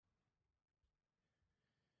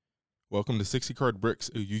Welcome to 60 Card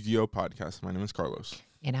Bricks, a Yu-Gi-Oh podcast. My name is Carlos.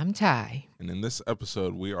 And I'm Ty. And in this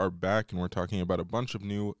episode, we are back and we're talking about a bunch of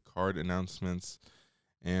new card announcements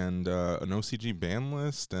and an OCG ban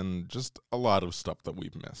list and just a lot of stuff that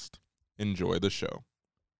we've missed. Enjoy the show.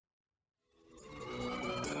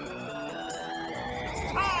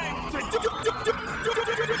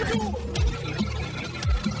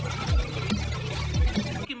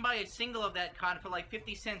 You can buy a single of that card for like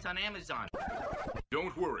 50 cents on Amazon.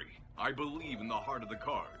 Don't worry, I believe in the heart of the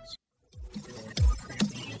cards.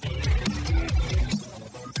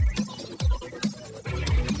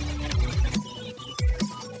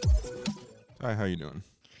 Hi, how you doing?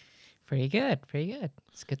 Pretty good.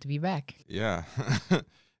 It's good to be back. Yeah,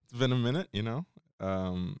 it's been a minute,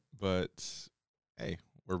 but hey,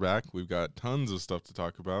 we're back. We've got tons of stuff to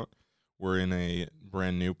talk about. We're in a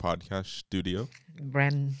brand new podcast studio.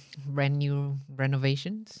 Brand new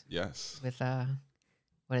renovations Yes. with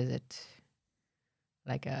what is it?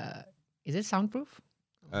 Like is it soundproof?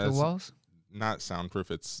 The It's walls? not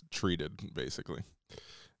soundproof, it's treated basically.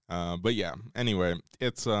 But yeah, anyway,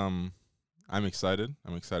 it's I'm excited.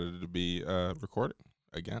 I'm excited to be recording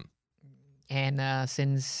again. And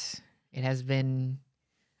since it has been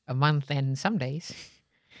a month and some days,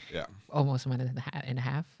 Yeah. almost a month and a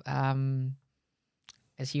half,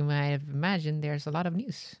 as you might have imagined, there's a lot of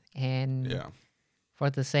news. And Yeah. for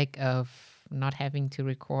the sake of not having to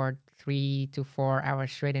record 3 to 4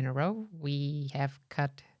 hours straight in a row, we have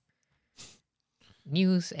cut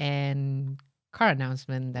news and car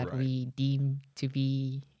announcement that Right. we deem to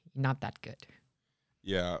be not that good.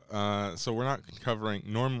 Yeah. So we're not covering,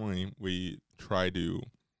 normally we try to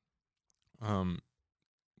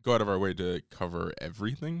go out of our way to cover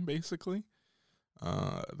everything basically.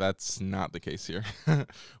 That's not the case here.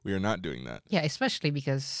 We are not doing that. Yeah, especially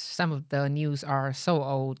because some of the news are so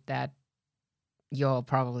old that you'll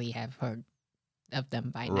probably have heard of them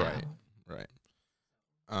by Right. now. Right.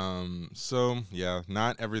 So yeah,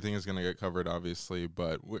 not everything is going to get covered, obviously,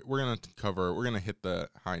 but we're going to hit the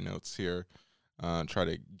high notes here, try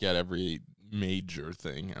to get every major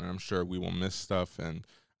thing, and I'm sure we will miss stuff. And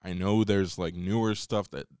I know there's like newer stuff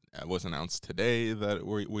that was announced today that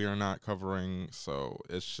we are not covering. So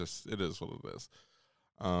it is what it is.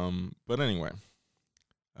 But anyway,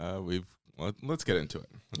 let's get into it.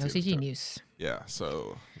 Let's get OCG into it. news. Yeah,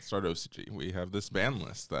 so let's start OCG. We have this ban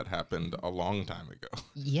list that happened a long time ago.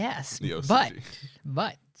 Yes, The OCG.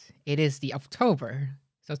 but it is the October,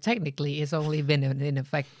 so technically it's only been in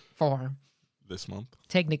effect for This month?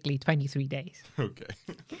 technically 23 days, Okay.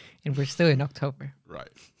 and we're still in October.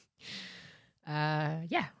 Right.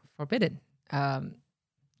 Yeah, Forbidden.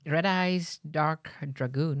 Red Eyes Dark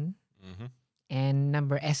Dragoon Mm-hmm. and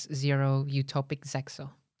number S0 Utopic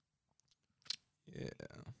Zexo.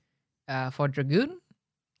 Yeah. For Dragoon,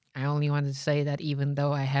 I only wanted to say that even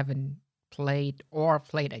though I haven't played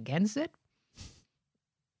against it,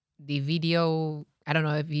 the video, I don't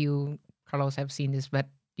know if you, Carlos, have seen this, but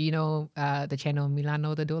do you know the channel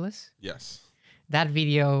Milano the Duelist? Yes. That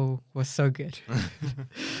video was so good.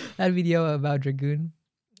 That video about Dragoon.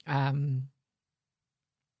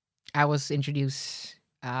 I was introduced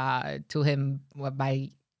to him by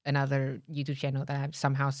another YouTube channel that I'm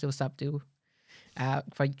somehow still sub to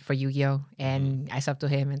for Yu-Gi-Oh! And I sub to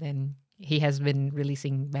him, and then he has been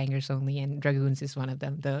releasing bangers only, and Dragoons is one of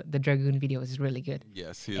them. The Dragoon video is really good.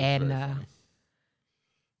 Yes, he is And, very funny.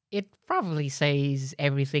 It probably says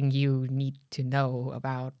everything you need to know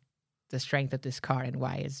about the strength of this card and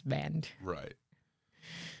why it's banned. Right.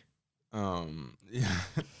 Yeah,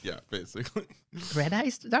 yeah, basically. Red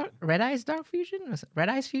Eyes Dark Fusion? Was it Red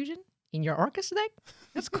Eyes Fusion in your Orcus deck?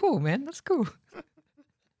 That's cool, man. That's cool.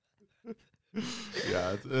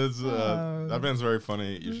 Yeah, it's that man's very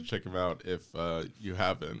funny. You should check him out if you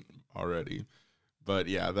haven't already. But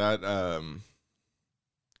yeah, that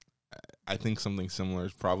I think something similar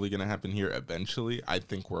is probably going to happen here eventually. I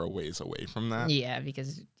think we're a ways away from that. Yeah,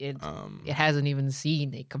 because it Um, hasn't even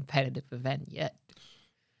seen a competitive event yet.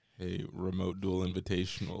 Hey, remote duel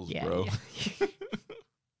invitationals, Yeah, bro.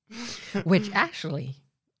 yeah. Which actually,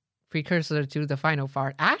 precursor to the final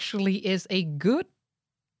part, actually is a good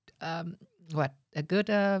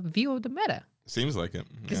view of the meta. Seems like it.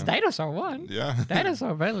 Because Yeah. Dinosaur won. Yeah.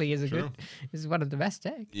 Dinosaur really is True. is one of the best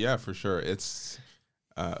decks. Yeah, for sure. It's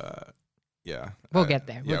yeah. We'll get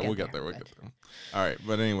there. We'll get there. All right,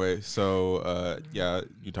 but anyway, so yeah,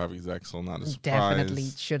 Utopic Zexal, not a surprise. Definitely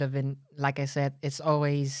should have been. Like I said, it's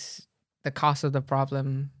always the cause of the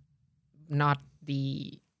problem, not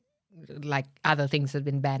the like other things have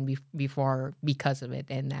been banned before because of it,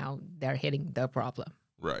 and now they're hitting the problem.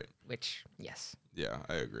 Right. Which, yes, Yeah,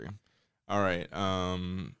 I agree. All right.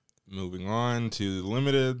 moving on to the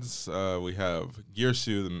limiteds, we have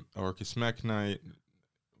Girsu, the Orcus Mech Knight.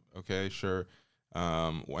 Okay, sure.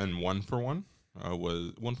 And 1-for-1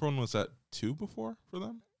 was 1-for-1 was that 2 before for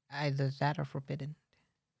them? Either that or Forbidden.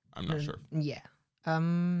 I'm not sure. Yeah.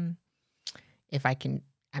 If I can,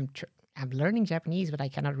 I'm learning Japanese, but I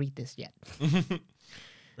cannot read this yet.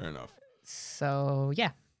 Fair enough. So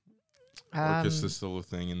yeah. Orcus is still a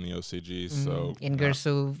thing in the OCG, so in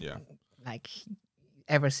Girsu, yeah. like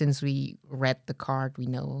ever since we read the card, we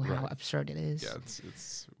know how Right. absurd it is. Yeah,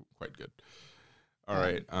 it's quite good. All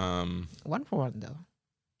right. 1-for-1 though,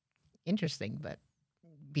 interesting, but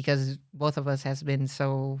because both of us have been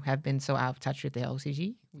so out of touch with the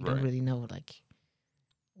OCG, we don't Right. really know like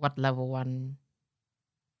what level 1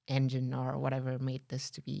 engine or whatever made this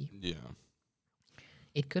to be. Yeah.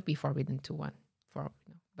 It could be Forbidden 2-1 for all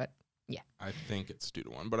we know, but yeah. I think it's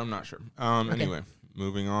 2-1, but I'm not sure. Okay. Anyway,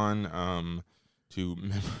 moving on to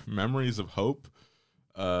Memories of Hope.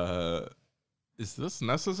 Is this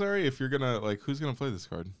necessary? If you're gonna who's gonna play this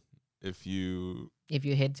card? If you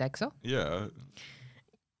hit Zexo, yeah,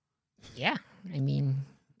 yeah. I mean,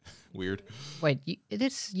 weird. wait, it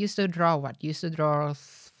is used to draw what? Used to draw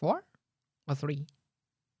 4 or 3?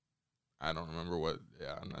 I don't remember what.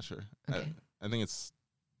 Yeah, I'm not sure. Okay. I think it's.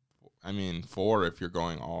 I mean, 4 if you're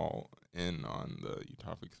going all in on the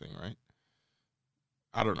Utopic thing, right?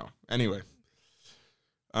 I don't know. Anyway.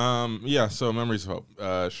 Yeah, so Memories of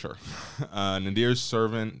Hope. Sure. Nadir's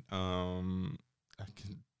Servant,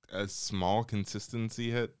 a small consistency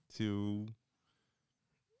hit to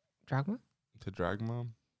Dragma, Dragma,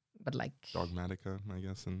 but like Dogmatica, I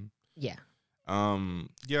guess, and yeah.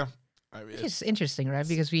 yeah. I mean, It's interesting, right?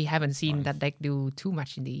 Because we haven't seen fine. that deck do too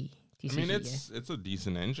much in the TCG. I mean, it's a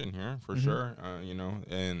decent engine here for Mhm. sure.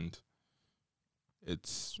 And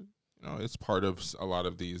it's it's part of a lot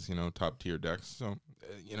of these top tier decks, so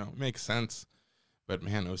it makes sense. But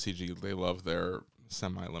man, OCG, they love their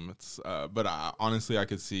semi limits. But honestly, I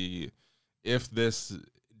could see if this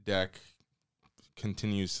deck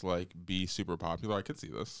continues to be super popular, I could see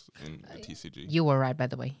this in the TCG. You were right, by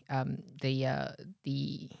the way.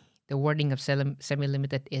 The wording of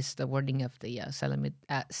semi-limited is the wording of the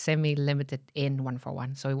semi-limited in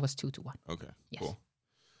 1-for-1. So it was 2-1. Okay, Yes. cool.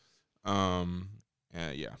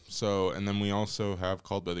 Yeah. So, and then we also have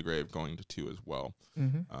Called by the Grave going to 2 as well.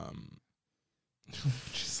 Mm-hmm.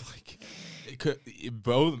 Which is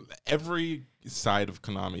both every side of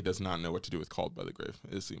Konami does not know what to do with Called by the Grave.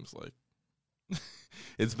 It seems like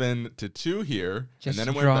it's been to 2 here, Just and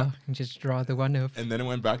then it went just draw the one of. and then it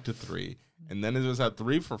went back to 3, and then it was at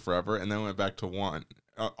 3 for forever, and then it went back to 1,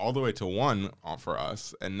 all the way to 1 for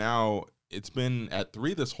us, and now it's been at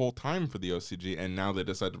 3 this whole time for the OCG, and now they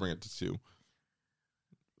decide to bring it to 2.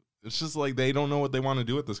 It's just they don't know what they want to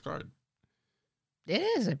do with this card. It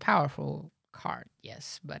is a powerful card,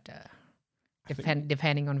 yes, but I think-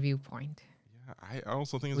 depending on viewpoint. Yeah, I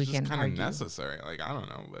also think We it's just can kind of argue. necessary. I don't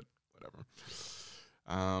know, but whatever.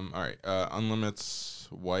 All right.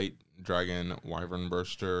 Unlimits, White, Dragon, Wyvern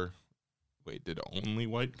Burster. Wait, did only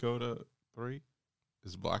White go to 3?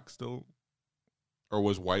 Is Black still? Or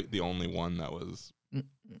was White the only one that was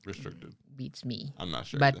restricted? Beats me. I'm not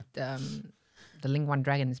sure. But either. the Link 1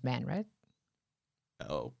 Dragon is banned, right?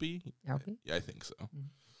 LP? LP? Yeah, I think so.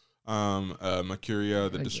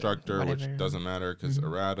 Mercuria, the Yeah, Destructor, which whatever. doesn't matter because Mhm.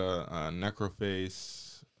 errata.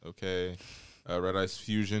 Necroface, okay. Red Eyes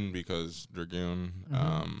Fusion because Dragoon.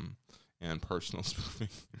 Mhm. And Personal Spoofing,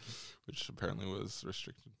 which apparently was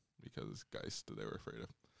restricted because Geist they were afraid of.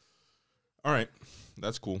 All right,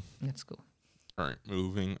 that's cool. That's cool. All right,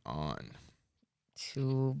 moving on.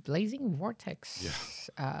 To Blazing Vortex. Lots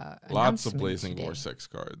of announcement Blazing today. Vortex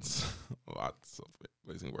cards. Lots of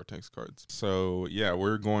Blazing Vortex cards. So, yeah,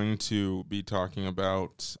 we're going to be talking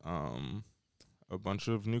about a bunch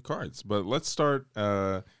of new cards. But let's start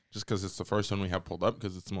just because it's the first one we have pulled up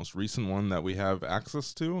because it's the most recent one that we have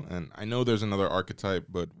access to. And I know there's another archetype,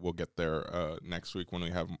 but we'll get there next week when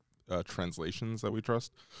we have translations that we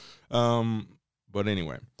trust. But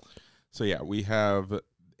anyway, so yeah, we have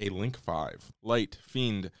a Link 5. Light,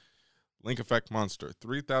 Fiend, Link effect monster,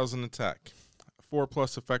 3000 attack,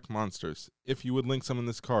 4+ effect monsters. If you would Link summon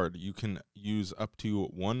this card, you can use up to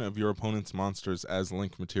one of your opponent's monsters as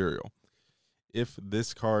Link material. If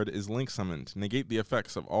this card is Link summoned, negate the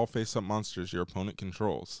effects of all face-up monsters your opponent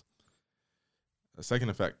controls. A second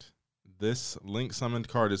effect. This Link summoned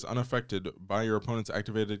card is unaffected by your opponent's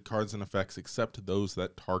activated cards and effects except those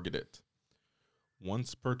that target it.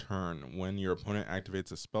 Once per turn, when your opponent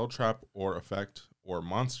activates a spell trap or effect or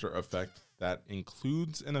monster effect that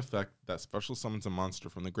includes an effect that special summons a monster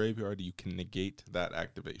from the graveyard, you can negate that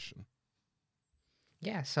activation.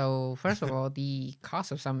 Yeah. So first of all, the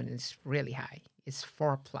cost of summon is really high. It's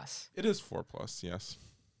 4+. It is 4+, yes.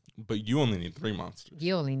 But you only need 3 monsters.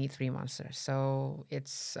 You only need 3 monsters, so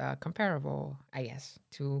it's comparable, I guess,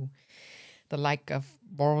 to the like of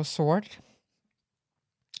Boros Sword.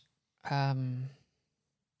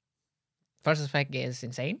 First effect is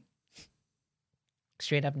insane.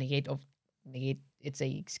 Straight up negate. It's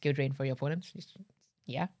a skill drain for your opponents.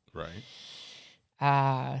 Yeah. Right.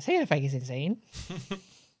 Second effect is insane,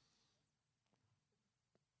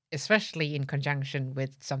 especially in conjunction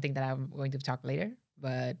with something that I'm going to talk later.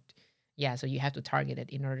 But yeah, so you have to target it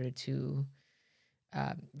in order to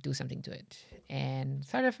do something to it. And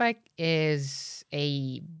third effect is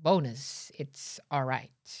a bonus. It's all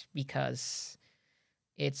right because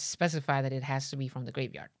it's specified that it has to be from the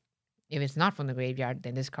graveyard. If it's not from the graveyard,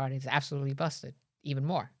 then this card is absolutely busted even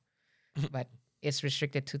more. But it's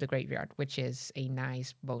restricted to the graveyard, which is a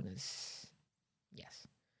nice bonus. Yes.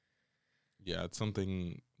 Yeah, it's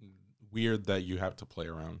something weird that you have to play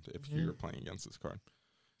around if Mm-hmm. you're playing against this card.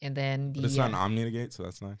 And then But it's not an Omni Negate, so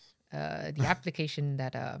that's nice. the application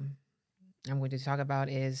that I'm going to talk about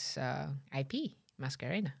is IP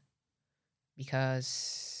Masquerena,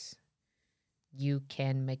 because you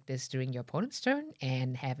can make this during your opponent's turn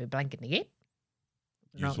and have a blanket negate.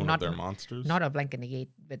 Use one of their monsters. Not a blanket negate,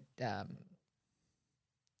 but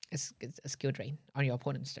it's a skill drain on your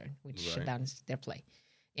opponent's turn, which Right. shutdowns their play.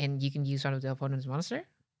 And you can use one of the opponent's monster,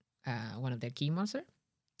 one of their key monster.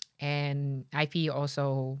 And IP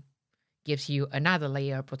also gives you another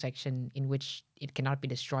layer of protection in which it cannot be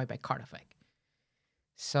destroyed by card effect.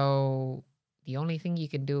 So the only thing you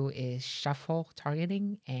can do is shuffle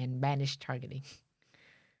targeting and banish targeting.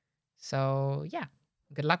 So yeah,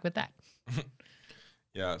 good luck with that.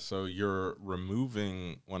 Yeah, so you're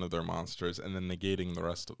removing one of their monsters and then negating the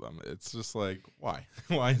rest of them. It's just like, why?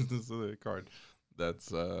 Why is this a card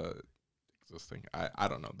that's existing? I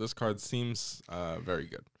don't know. This card seems very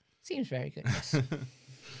good. Seems very good. Yes.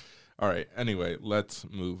 All right. Anyway, let's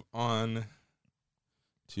move on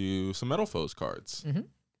to some Metal Foes cards.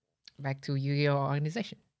 Back to Yu-Gi-Oh!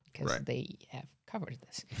 Organization, because Right. they have covered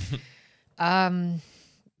this.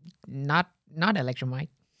 Not Electromite.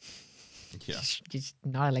 Yeah. Just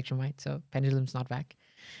not Electromite. So Pendulum's not back.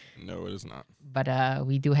 No, it is not. But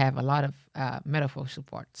we do have a lot of Metaphor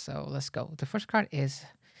support. So let's go. The first card is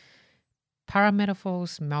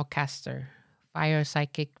Parametaphors Melcaster. Fire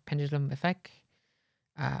Psychic Pendulum Effect.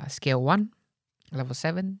 Scale 1. Level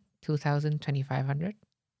 7. 2,000, 2,500.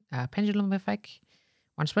 Pendulum Effect.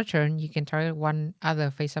 Once per turn, you can target one other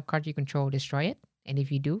face-up card you control, destroy it. And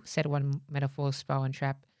if you do, set one Metaphor spell and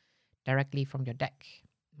trap directly from your deck.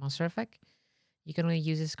 Monster Effect. You can only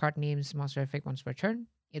use this card name's monster effect once per turn.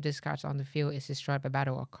 If this card's on the field is destroyed by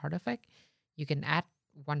battle or card effect, you can add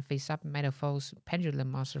one face-up Metaphor's Pendulum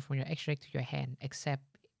monster from your extract to your hand, except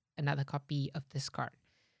another copy of this card.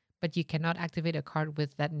 But you cannot activate a card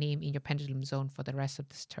with that name in your Pendulum zone for the rest of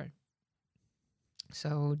this turn.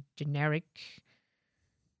 So generic.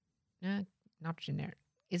 Not generic.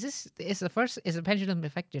 Is the Pendulum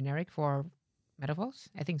effect generic for Metaphors?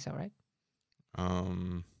 I think so, right?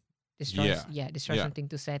 Destroy Yeah. something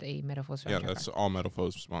to set a Metaphor spell. Yeah, that's all Metal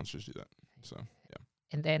Foes monsters do that. So, yeah.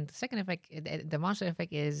 And then the second effect, the monster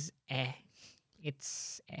effect is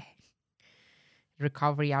it's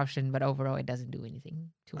recovery option, but overall it doesn't do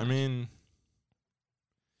anything too much. I mean,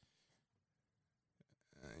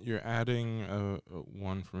 you're adding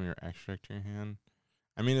one from your extract to your hand.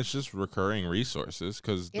 I mean, it's just recurring resources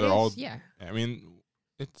because they're all. Yeah. I mean,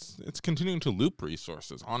 it's continuing to loop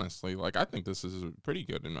resources. Honestly, like I think this is pretty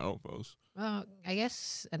good in Metal Foes. Well, I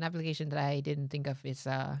guess an application that I didn't think of is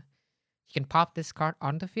you can pop this card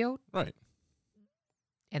on the field, Right.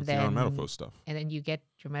 and With your then Metal Foes stuff. and then you get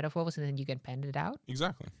your Metaphors, and then you can pen it out.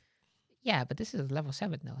 Exactly. Yeah, but this is level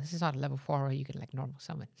 7 though. This is not level 4 where you can like normal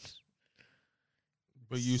summon.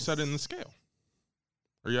 But you set it in the scale,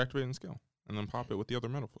 or you activate it in the scale, and then pop it with the other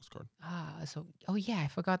Metal Foes card. I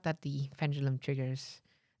forgot that the pendulum triggers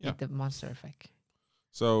the monster effect.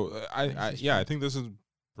 So Nice. I think this is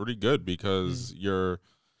pretty good because you're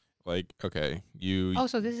like, okay, you Oh,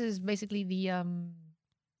 so this is basically the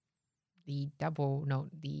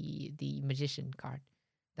magician card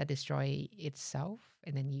that destroy itself,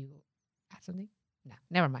 and then you add something. No,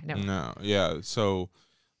 never mind. no, yeah. So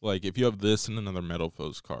like if you have this and another Metal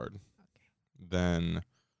Foes card, then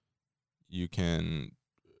you can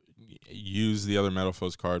use the other Metal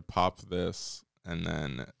Foes card, pop this, and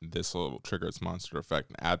then this will trigger its monster effect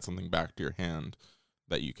and add something back to your hand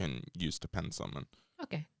that you can use to pen summon.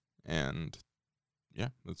 Okay. And yeah,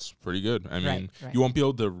 that's pretty good. I mean, Right. you won't be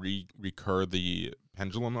able to recur the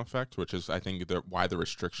pendulum effect, which is, I think, why the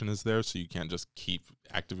restriction is there, so you can't just keep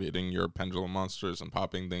activating your pendulum monsters and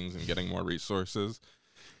popping things and getting more resources.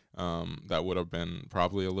 That would have been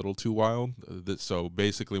probably a little too wild. So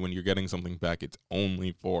basically, when you're getting something back, it's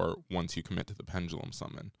only for once you commit to the pendulum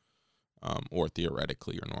summon, or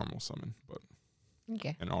theoretically your normal summon, but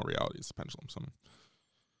Okay. in all reality, it's the pendulum summon.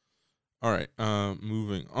 All right,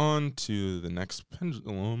 moving on to the next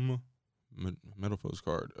pendulum. Metalfoes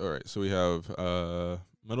card. All right, so we have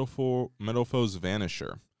Metalfoes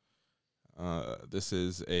Vanisher. This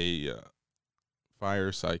is a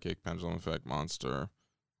fire psychic pendulum effect monster.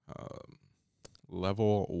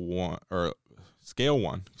 Level 1 or scale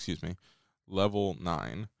 1, excuse me. Level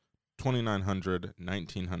 9, 2900,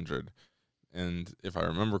 1900. And if I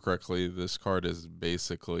remember correctly, this card is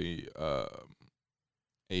basically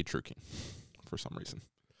a True King for some reason.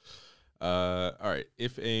 All right.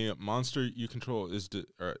 If a monster you control is this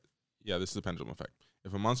is the pendulum effect.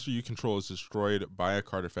 If a monster you control is destroyed by a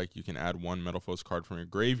card effect, you can add one Metalfoes card from your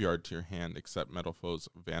graveyard to your hand, except Metalfoes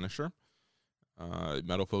Vanisher.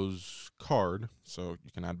 Metalfoes card, so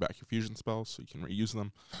you can add back your fusion spells, so you can reuse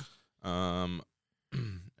them.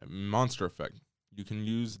 Monster effect. You can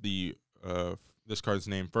use the this card's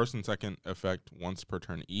name first and second effect once per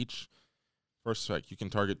turn each. First effect, you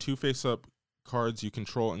can target 2 face-up cards you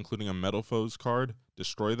control, including a Metalfoes card,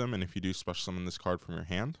 destroy them, and if you do, special summon this card from your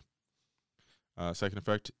hand. Second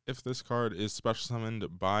effect, if this card is special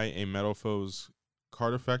summoned by a Metalfoes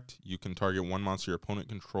card effect, you can target one monster your opponent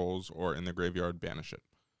controls or in the graveyard, banish it.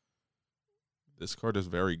 This card is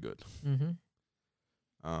very good. Mm-hmm.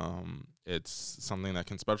 It's something that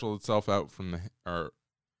can special itself out from out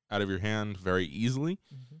of your hand very easily.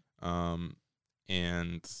 Mm-hmm.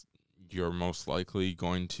 And you're most likely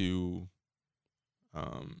going to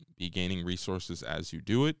be gaining resources as you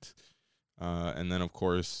do it. And then, of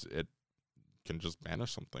course, it can just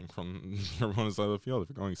banish something from your opponent's side of the field if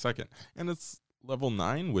you're going second. And it's level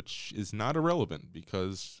 9, which is not irrelevant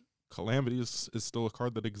because Calamities is still a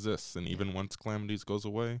card that exists. And even once Calamities goes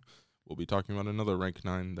away, we'll be talking about another rank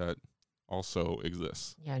 9 that also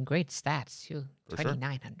exists. Yeah, and great stats too. For sure.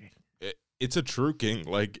 2900. It's a True King.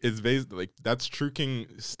 Like, it's basically, like, that's True King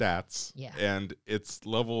stats. Yeah. And it's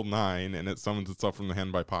level 9, and it summons itself from the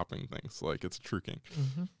hand by popping things. Like, it's a True King.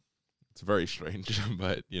 Mm-hmm. It's very strange,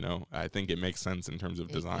 but, I think it makes sense in terms of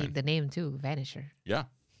design. The name too, Vanisher. Yeah.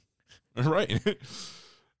 Right.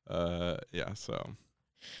 So. All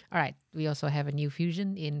right. We also have a new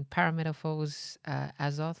fusion in Parametalfoes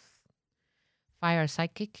Azoth. Fire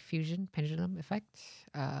Psychic Fusion Pendulum Effect.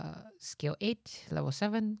 Skill 8, level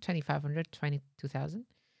 7, 2500, 22,000.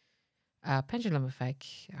 Pendulum Effect,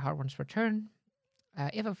 hard ones per turn.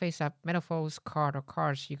 If a face-up Metalfoes card or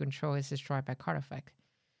cards you control is destroyed by card effect,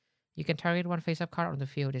 you can target one face-up card on the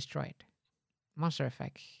field destroyed. Monster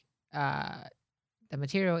Effect. The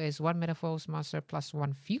material is 1 Metalfoes monster plus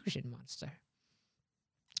 1 fusion monster.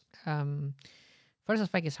 First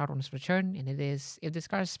effect is hard ones per turn, and it is if this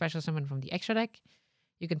card is special summon from the extra deck,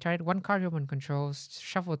 you can target one card your opponent controls,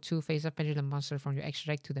 shuffle 2 face-up pendulum monster from your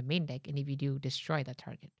extra deck to the main deck, and if you do, destroy that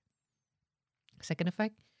target. Second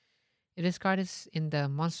effect, if this card is in the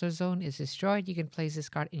monster zone is destroyed, you can place this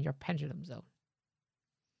card in your pendulum zone.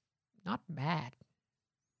 Not bad,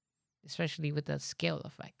 especially with the skill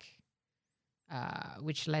effect,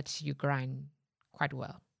 which lets you grind quite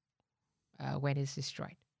well when it's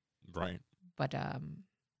destroyed. Right. But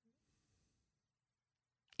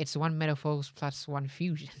it's 1 Metalfoes plus 1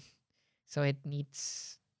 fusion, so it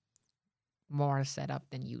needs more setup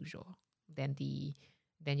than usual than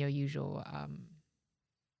your usual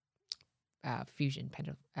fusion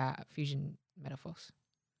Metalfoes.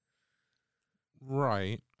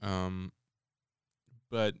 Right.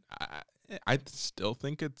 But I still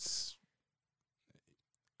think it's.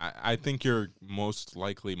 I think you're most of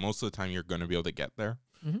the time you're going to be able to get there.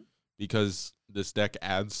 Mm-hmm. Because this deck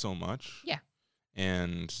adds so much. Yeah.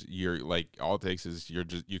 And you're like, all it takes is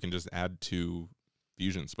you can just add 2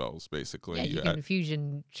 fusion spells, basically. Yeah, you can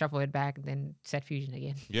fusion, shuffle it back, and then set fusion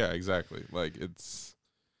again. Yeah, exactly. Like, it's,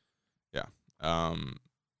 yeah.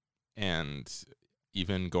 And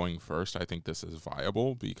even going first, I think this is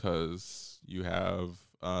viable because you have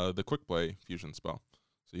the quick play fusion spell.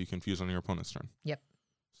 So you can fuse on your opponent's turn. Yep.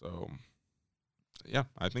 So, yeah,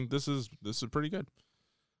 I think this is pretty good.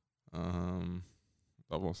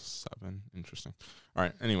 Level 7, interesting. All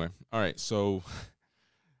right, anyway, so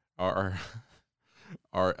our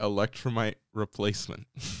Electromite replacement.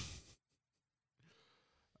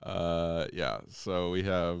 So we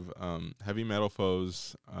have Heavy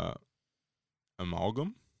Metalfoes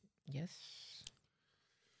Amalgam. Yes.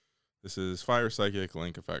 This is Fire Psychic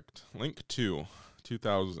Link effect. Link 2,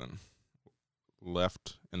 2000.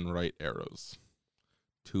 Left and right arrows.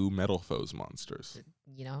 2 Metal Foes monsters.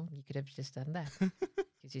 You know, you could have just done that.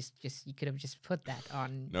 You could have just put that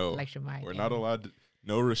on No, Electromite. we're not allowed to,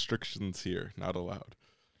 no restrictions here. Not allowed.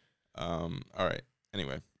 All right.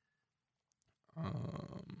 Anyway.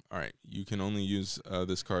 All right. You can only use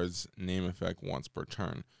this card's name effect once per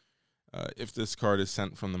turn. If this card is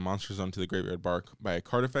sent from the monster zone to the graveyard by a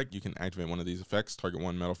card effect, you can activate one of these effects. Target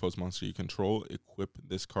 1 Metal Foes monster you control. Equip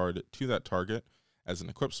this card to that target as an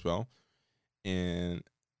equip spell, and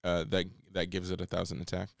that gives it 1,000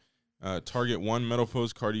 attack. Target 1 Metal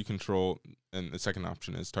Foes card you control, and the second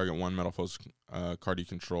option is target 1 Metal Foes card you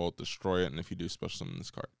control, destroy it, and if you do, special summon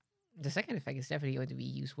this card. The second effect is definitely going to be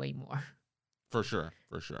used way more. For sure.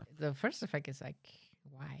 The first effect is like,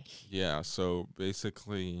 why? Yeah, so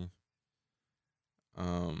basically,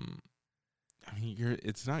 I mean,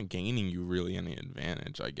 it's not gaining you really any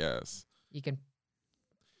advantage, I guess. Because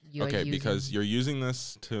you're using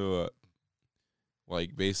this to,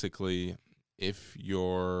 like, basically, if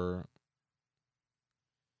you're,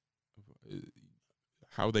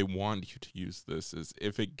 how they want you to use this is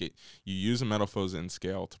if you use a Metal Foes in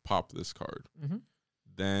scale to pop this card,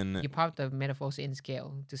 then you pop the Metal Foes in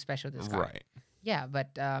scale to special this card. Right. Yeah,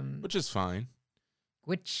 but which is fine.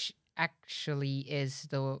 Which actually is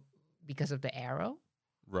because of the arrow.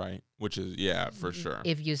 Right. Which is for sure.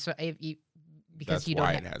 Because that's you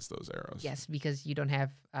why don't it has those arrows. Yes, because you don't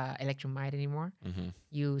have Electromite anymore. Mm-hmm.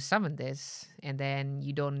 You summon this, and then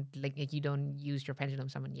you don't use your Pendulum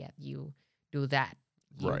Summon yet. You do that.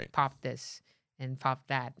 You pop this and pop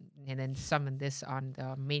that, and then summon this on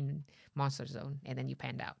the main monster zone, and then you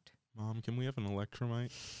panned out. Mom, can we have an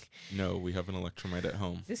Electromite? No, we have an Electromite at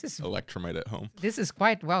home. This is Electromite at home. This is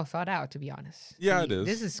quite well thought out, to be honest. Yeah, it is.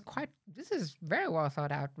 This is very well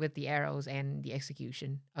thought out with the arrows and the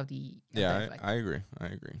execution of the. I agree.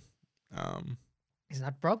 It's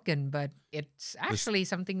not broken, but it's actually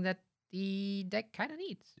something that the deck kind of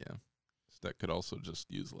needs. Yeah, this deck could also just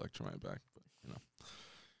use Electromite back,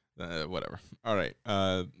 but whatever. All right.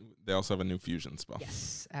 They also have a new fusion spell.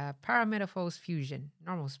 Yes. Parametaphos Fusion.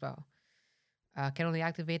 Normal spell. Can only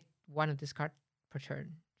activate one of this card per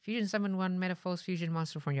turn. Fusion summon 1 Metaphos Fusion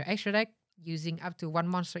monster from your extra deck, using up to 1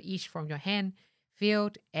 monster each from your hand,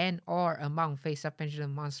 field, and or among face-up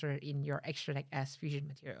pendulum monster in your extra deck as fusion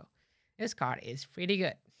material. This card is pretty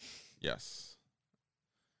good. Yes.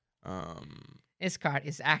 This card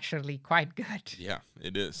is actually quite good. Yeah,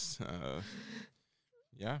 it is.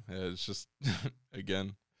 It's just,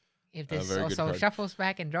 again, if this also shuffles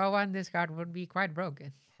back and draw 1, this card would be quite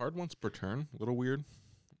broken. Hard once per turn, a little weird,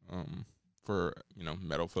 for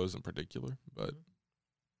Metal Foes in particular, but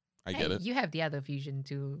I get it. You have the other fusion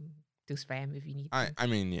to spam if you need. I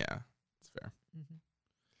mean, yeah, it's fair. Mm-hmm.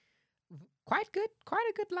 Quite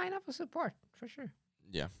a good lineup of support for sure.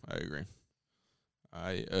 Yeah, I agree.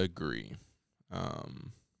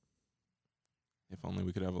 If only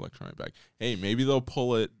we could have Electromite back. Hey, maybe they'll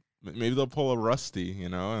pull it. Maybe they'll pull a Rusty,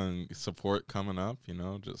 and support coming up.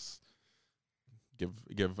 Just give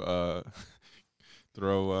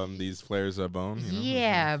throw these players a bone.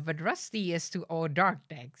 Yeah, but Rusty is to all dark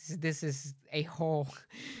decks. This is a whole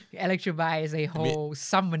Electrobite is a whole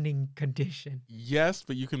summoning condition. Yes,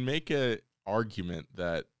 but you can make an argument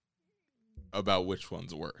about which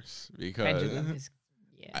one's worse because Pendulum is.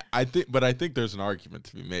 Yeah. I think there's an argument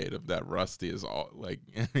to be made of that Rusty is all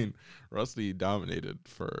Rusty dominated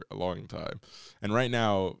for a long time, and right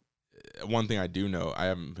now, one thing I do know, I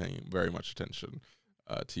haven't been paying very much attention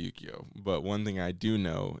to Yu-Gi-Oh, but one thing I do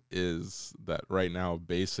know is that right now,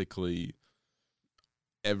 basically,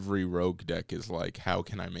 every rogue deck is like, how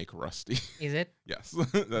can I make Rusty? Is it? Yes,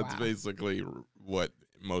 that's basically what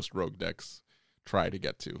most rogue decks try to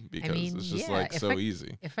get to because it's just so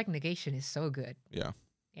easy. Effect negation is so good. Yeah.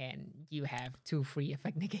 And you have 2 free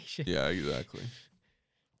effect negation. Yeah, exactly.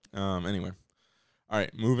 Anyway. All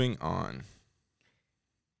right, moving on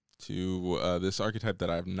to this archetype that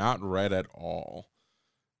I have not read at all.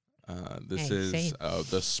 This is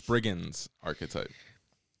the Spriggans archetype.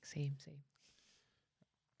 Same.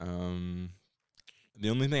 The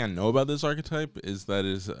only thing I know about this archetype is that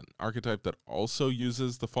it is an archetype that also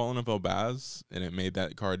uses the Fallen of Elbaz, and it made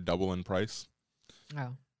that card double in price.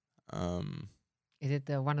 Oh. Is it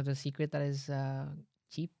one of the secret that is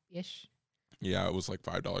cheap-ish? Yeah, it was like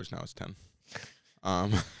 $5. Now it's $10.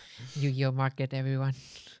 Yu-Gi-Oh market, everyone.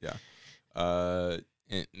 Yeah.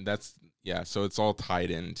 And that's so it's all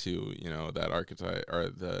tied into, that archetype or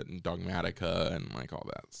the Dogmatica and like all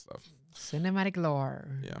that stuff. Cinematic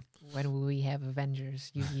lore. Yeah. When will we have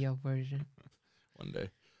Avengers Yu-Gi-Oh version? One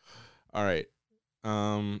day. All right.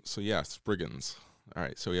 So yeah, Spriggans. All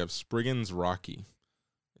right, so we have Spriggan's Rocky.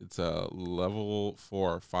 It's a level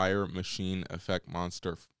 4 fire machine effect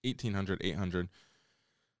monster, 1800, 800.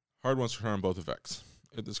 Hard ones to turn on both effects.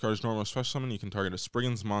 If this card is normal or special summon, you can target a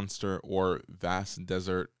Spriggan's monster or vast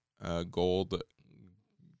desert Golgondia.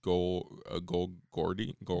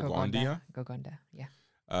 Golgonda, yeah.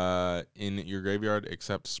 In your graveyard,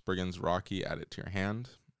 except Spriggan's Rocky, add it to your hand.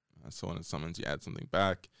 So when it summons, you add something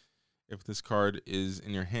back. If this card is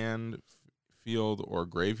in your hand, field, or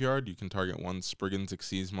graveyard, you can target one Spriggan's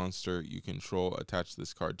Xyz monster you control, attach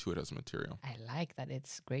this card to it as a material. I like that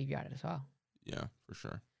it's graveyard as well. Yeah, for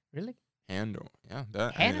sure. Really? Hand, yeah.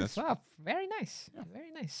 That, Hand that's as well. Very nice. Yeah.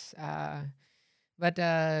 Very nice. But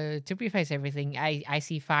to preface everything, I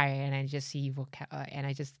see fire and I just see and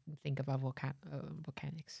I just think about volcanics.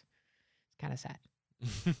 It's kind of sad.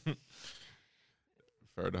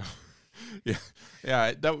 Fair enough.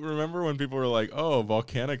 Yeah. Remember when people were like, "Oh,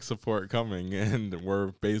 volcanic support coming," and we're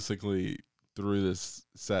basically through this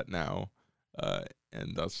set now,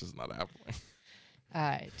 and that's just not happening. All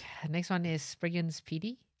right. Next one is Spriggan's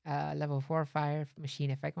PD. Level 4 fire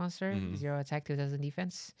machine effect monster. 0 attack, 2000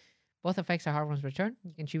 defense. Both effects are hard ones return.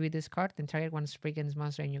 You can tribute this card, then target one Spriggan's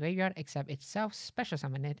monster in your graveyard, except itself, special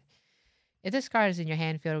summon it. If this card is in your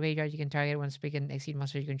hand, field, or graveyard, you can target one Spriggan Xyz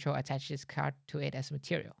monster you control, attach this card to it as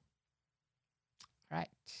material. Right.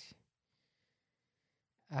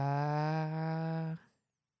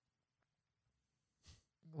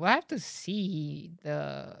 We'll have to see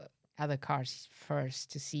the other cards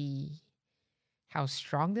first to see how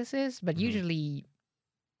strong this is, but usually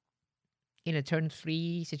in a turn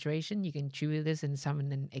 3 situation, you can choose this and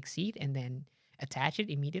summon an Exceed and then attach it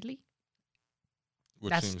immediately.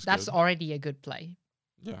 That's already a good play.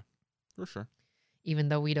 Yeah, for sure. Even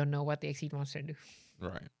though we don't know what the Exceed monster do.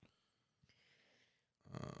 Right.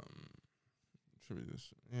 Should be this.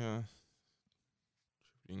 Yeah.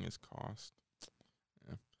 Attributing his cost.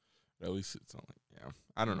 Yeah. But at least it's only. Yeah.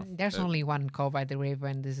 I don't know. There's only one Call by the Grave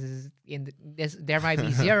when this is in there might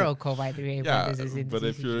be 0 Call by the Grave when this is in but the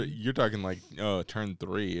if you're talking like turn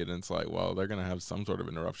 3, and it's like, well, they're gonna have some sort of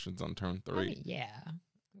interruptions on turn 3. I mean, yeah,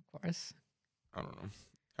 of course. I don't know.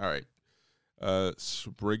 All right.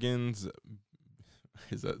 Spriggan's.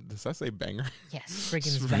 Does that say banger? Yes,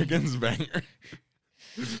 Spriggan's banger.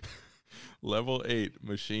 Level 8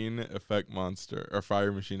 machine effect monster or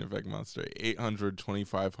fire machine effect monster. 800,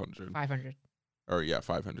 2500. 500. Or yeah,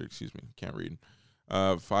 500. Excuse me, can't read.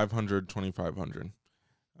 500, 2500.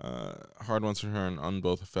 Hard ones return on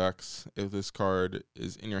both effects. If this card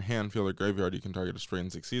is in your hand, field, or graveyard, you can target a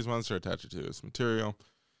Spriggan's Xyz monster, attach it to its material.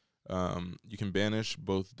 You can banish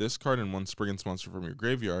both this card and one Spriggan's monster from your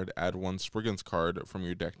graveyard. Add one Spriggan's card from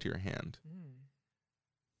your deck to your hand.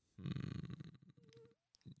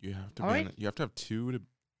 You have to you have to have 2 to.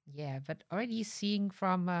 Yeah, but already seeing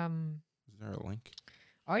from Is there a link?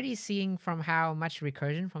 Already seeing from how much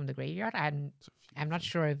recursion from the graveyard, I'm not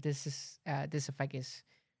sure if this is this effect is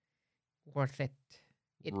worth it.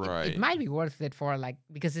 It might be worth it for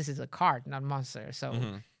because this is a card, not monster. So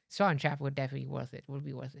Swan Trap would definitely be worth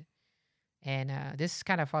it. And this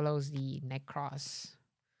kind of follows the Necross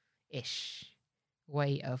ish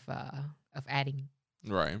way of adding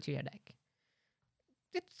to your deck.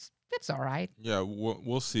 It's all right. Yeah,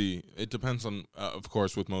 we'll see. It depends on, of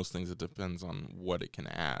course, with most things, it depends on what it can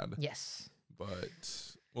add. Yes. But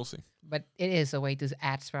we'll see. But it is a way to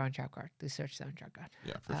add Swan Trap card, to search Swan Trap card.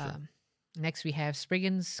 Yeah, for sure. Next, we have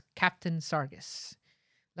Spriggan's Captain Sargus.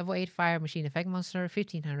 Level 8 fire machine effect monster,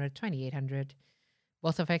 1500, 2800.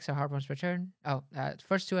 Both effects are hard ones return.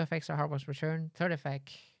 First 2 effects are hard ones return. Third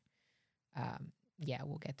effect,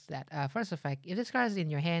 we'll get to that. First effect, if this card is in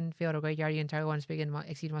your hand, field, or graveyard, you can target one Spriggan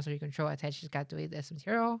Xyz monster you control, attach this card to it as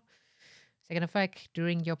material. Second effect,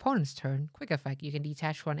 during your opponent's turn, quick effect, you can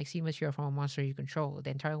detach one Xyz material from a monster you control,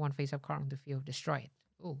 then target one face-up card on the field, destroy it.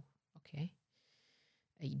 Oh, okay.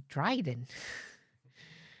 A Dryden.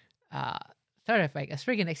 Third effect, a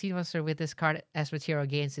Spriggan Xyz monster with this card as material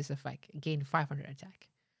gains this effect. Gain 500 attack.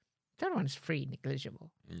 Third one is free,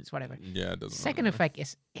 negligible. It's whatever. Yeah, it doesn't Second effect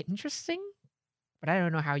is interesting, but I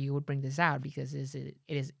don't know how you would bring this out because it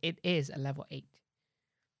is a level 8.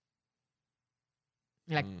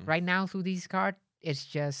 Right now through these cards, it's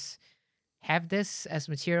just have this as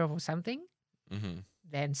material for something,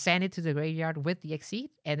 then send it to the graveyard with the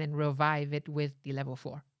Exceed, and then revive it with the level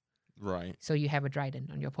 4. Right. So you have a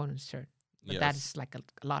Dryden on your opponent's turn. But that's like a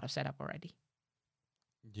lot of setup already.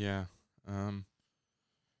 Yeah. And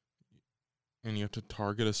you have to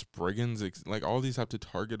target a Spriggan's all these have to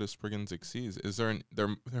target a Spriggan's Xyz. Is there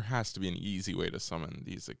there has to be an easy way to summon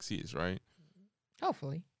these Xyz, right?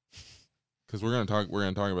 Hopefully. because we're gonna talk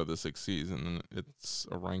about the 6Cs, and then it's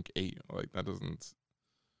a rank 8. Like that doesn't.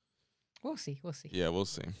 We'll see. We'll see. Yeah, we'll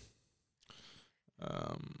see.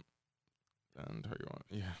 And how you want?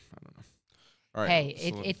 Yeah, I don't know. All right.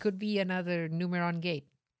 Hey, so it could be another Numeron gate.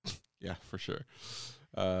 yeah, for sure.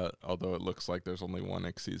 Although it looks like there's only one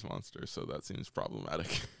Xyz monster, so that seems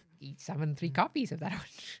problematic. You summon 3 copies of that one.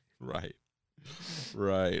 Right.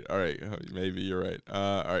 Right. All right. Maybe you're right.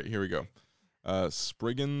 All right. Here we go.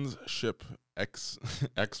 Spriggan's Ship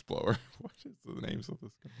Explorer. What is the names of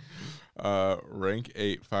this guy? Rank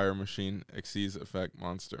 8 Fire Machine Xyz effect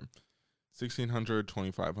monster. 1600,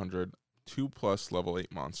 2500, 2+ level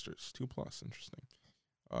 8 monsters. 2+. Interesting.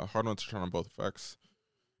 Hard mode to turn on both effects.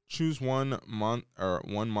 Choose one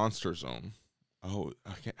monster zone. Oh,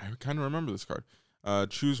 I kind of remember this card.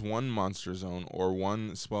 Choose one monster zone or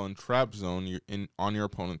one spell and trap zone on your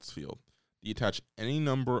opponent's field. Detach any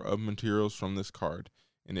number of materials from this card,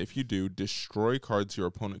 and if you do, destroy cards your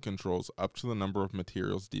opponent controls up to the number of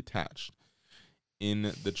materials detached in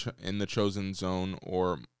the chosen zone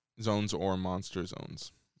or zones or monster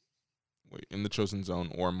zones. In the chosen zone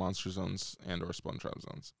or monster zones and or spell and trap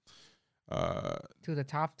zones. To the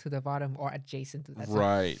top, to the bottom, or adjacent to that.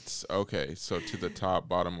 Right. Okay. So to the top,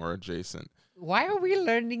 bottom, or adjacent. Why are we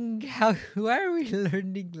learning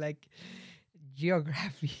like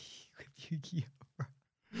geography with Yu-Gi-Oh?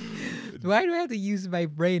 Why do I have to use my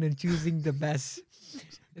brain on choosing the best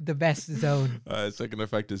zone? Second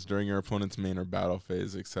effect is during your opponent's main or battle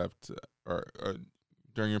phase,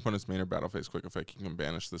 during your opponent's main or battle phase quick effect, you can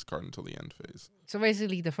banish this card until the end phase. So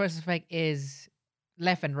basically, the first effect is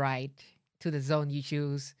left and right to the zone you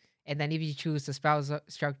choose, and then if you choose the spell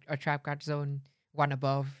or trap card zone, one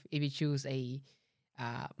above. If you choose a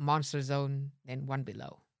monster zone, then one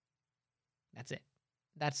below. That's it.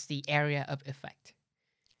 That's the area of effect.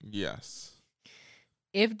 Yes.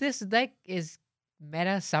 If this deck is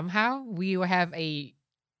meta somehow, we will have a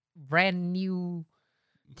brand new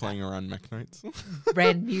Playing around Mech Knights.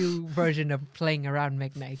 brand new version of playing around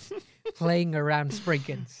Mech Knights, playing around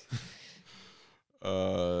Spriggans.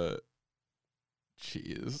 Jeez.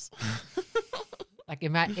 Like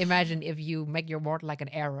imagine if you make your board like an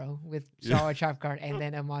arrow with draw a trap card and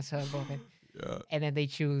then a monster above it, Yeah. and then they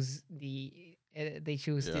choose the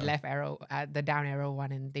left arrow, the down arrow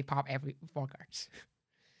one, and they pop every 4 cards.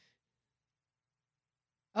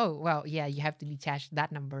 Oh well, yeah, you have to detach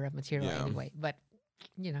that number of material Yeah. anyway, but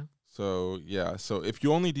you know, So yeah. So if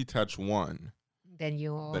you only detach one, then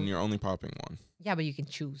you're only popping one. yeah, but you can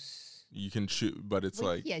choose. You can shoot, but it's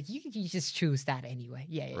Well, like yeah, you can just choose that anyway.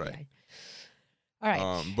 Yeah. Right. All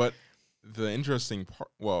right. But the interesting part,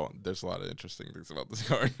 well, there's a lot of interesting things about this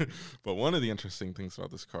card, but one of the interesting things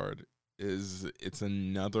about this card is it's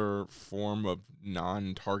another form of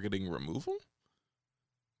non-targeting removal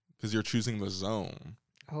because you're choosing the zone.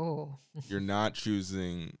 Oh. You're not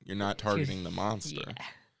targeting the monster. Yeah.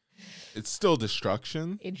 It's still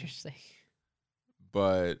destruction, Interesting.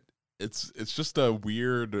 but it's just a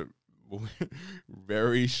weird,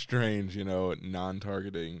 very strange,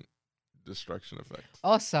 non-targeting destruction effect.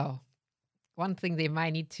 Also, one thing they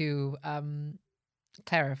might need to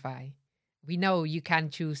clarify: we know you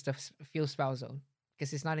can choose the field spell zone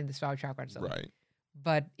because it's not in the spell trap card zone. Right.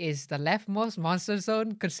 But is the leftmost monster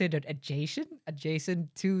zone considered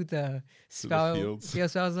adjacent to the spell fields. field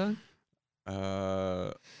spell zone?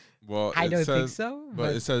 Well, I it don't think says- so.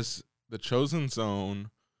 But it says the chosen zone,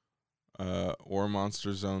 or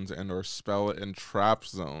monster zones and or spell and trap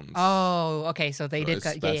zones. oh, okay. So they So did. it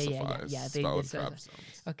Yeah. specifies They spell did. and say trap that.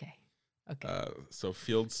 zones. Okay. Okay. So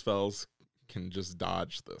field spells can just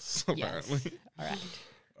dodge this. Apparently. Yes.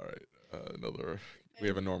 All right. All right. We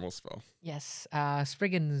have a normal spell. Yes.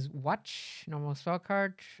 Spriggan's Watch, normal spell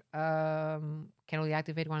card. Can only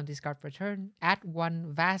activate one of these cards per turn. Add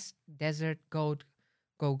 1 Vast Desert Gold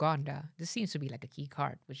Gogonda. This seems to be like a key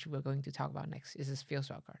card, which we're going to talk about next. Is this field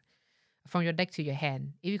spell card from your deck to your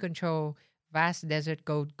hand? If you control Vast Desert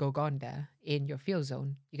Gold Gogonda in your field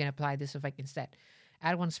zone, you can apply this effect instead.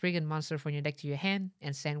 Add 1 Spriggan monster from your deck to your hand,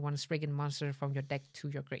 and send 1 Spriggan monster from your deck to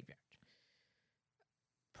your graveyard.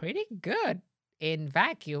 Pretty good in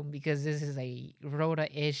vacuum because this is a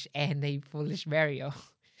Rhoda-ish and a Foolish Mario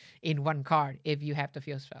in one card if you have the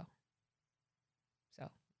field spell. So,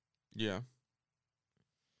 Yeah.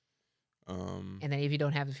 and then if you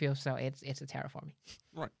don't have the field spell, it's a terraforming.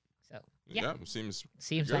 Right. So yeah, Seems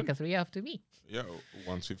seems good. like a 3-off to me. Yeah.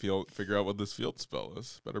 Once we figure out what this field spell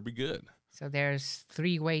is, better be good. So there's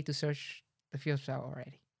 3 ways to search the field spell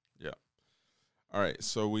already. All right.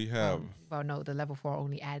 So we have. Well, no, the level 4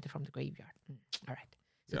 only added from the graveyard. All right.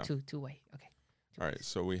 So Yeah. two way. Okay. All right.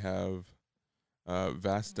 So we have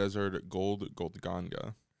Vast Desert Gold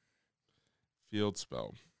Goldganga. Field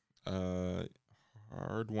spell.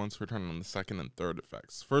 Hard once per turn on the second and third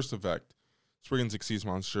effects. First effect, Spriggan succeeds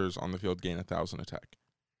monsters on the field gain 1,000 attack.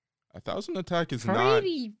 1,000 attack is not.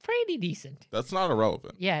 Pretty decent. That's not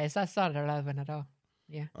irrelevant. Yeah, it's not irrelevant at all.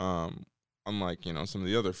 Yeah. Unlike some of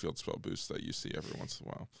the other field spell boosts that you see every once in a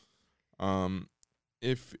while.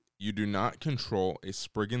 If you do not control a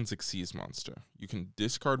Spriggan Xyz monster, you can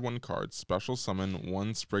discard one card, special summon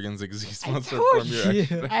one Spriggan Xyz monster from your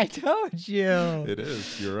extra deck. I told you. It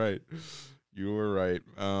is. You're right. You were right.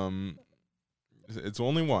 It's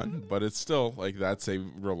only one, but it's still that's a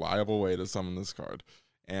reliable way to summon this card,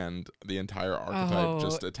 and the entire archetype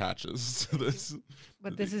just attaches to this.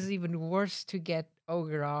 But this is even worse to get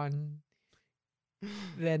Ogre on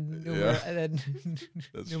than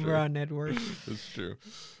Numeron Network. That's true.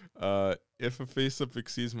 If a face-up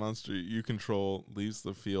Xyz monster you control leaves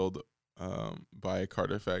the field by a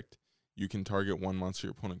card effect, you can target one monster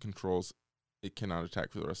your opponent controls. It cannot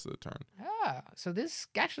attack for the rest of the turn. So this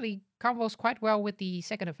actually combos quite well with the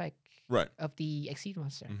second effect Right. of the Exceed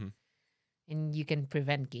monster. Mm-hmm. And you can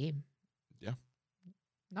prevent game. Yeah.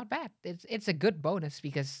 Not bad. It's a good bonus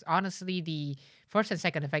because honestly the first and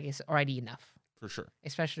second effect is already enough. For sure.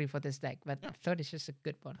 Especially for this deck. But third is just a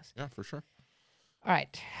good bonus. Yeah, for sure.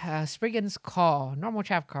 Alright. Spriggan's Call. Normal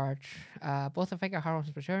trap card. Both effect are hard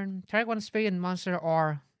on return. Target one Spriggan monster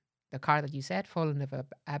or the card that you said, Fallen of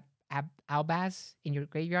Albaz in your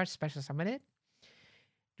graveyard, special summon it.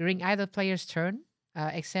 During either player's turn,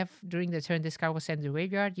 except during the turn this card was sent to the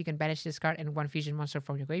graveyard, you can banish this card and one fusion monster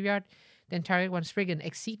from your graveyard. Then target one Spriggan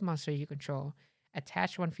Exceed monster you control.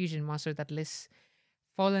 Attach one fusion monster that lists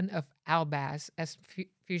Fallen of Albaz as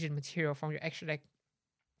fusion material from your extra deck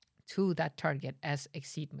to that target as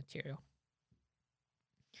Exceed material.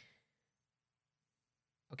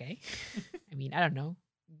 Okay. I mean, I don't know.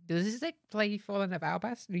 Does this deck play Fallen of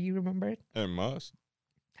Albaz? Do you remember it? It must.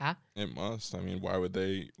 Huh? It must. I mean, why would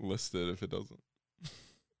they list it if it doesn't?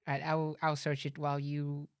 Alright, I'll search it while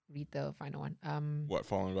you read the final one. What,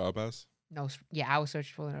 Fallen of Albaz? No, I'll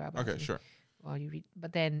search Fallen of Albaz. Okay, sure. While you read,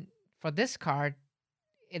 but then for this card,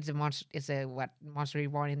 it's a monster. It's a monster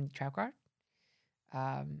reborn in trap card.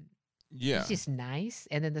 Yeah. It's just nice,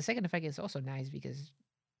 and then the second effect is also nice because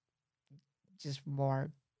just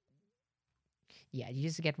more. Yeah, you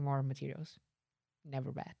just get more materials.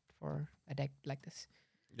 Never bad for a deck like this.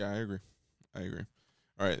 Yeah, I agree.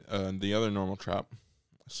 All right, the other normal trap,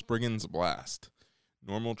 Spriggan's Blast.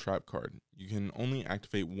 Normal trap card. You can only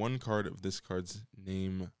activate one card of this card's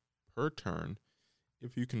name per turn.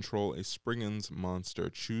 If you control a Spriggan's monster,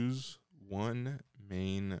 choose one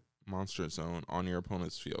main monster zone on your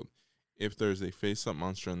opponent's field. If there's a face-up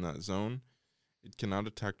monster in that zone, it cannot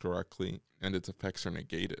attack directly, and its effects are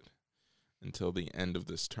negated until the end of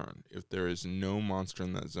this turn. If there is no monster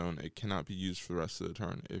in that zone, it cannot be used for the rest of the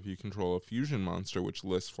turn. If you control a fusion monster which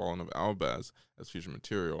lists Fallen of Albaz as fusion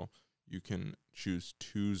material, you can choose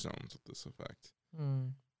two zones with this effect.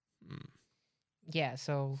 Yeah,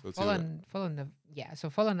 so So Fallen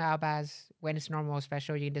Albaz, when it's normal or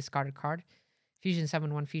special, you can discard a card. Fusion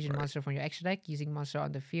summon one fusion monster from your extra deck using monster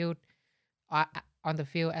on the field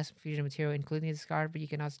as fusion material, including this card, but you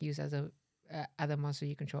can also use as a other monster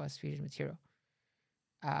you control as fusion material.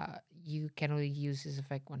 You can only use this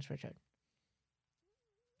effect once per turn.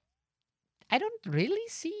 I don't really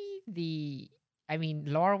see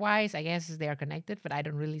lore-wise, I guess they are connected, but I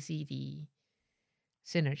don't really see the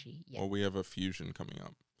synergy yet. Well, we have a fusion coming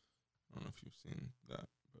up. I don't know if you've seen that.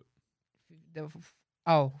 But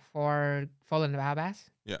For Fallen of Albaz?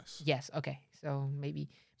 yes. Yes, okay. So maybe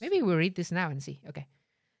we'll read this now and see. Okay.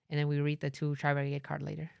 And then we read the 2 Tri-Brigade card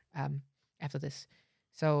later. After this.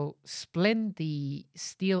 So Splin the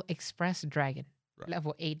Steel Express Dragon. Right.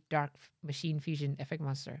 Level 8 Dark Machine Fusion Effect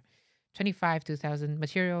Monster. 25 2000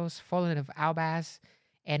 materials, Fallen of Albaz,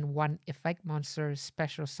 and 1 effect monster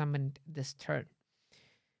special summoned this turn.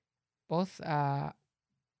 Both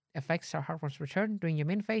effects are hard once per turn. During your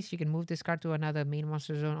main phase, you can move this card to another main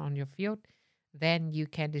monster zone on your field. Then you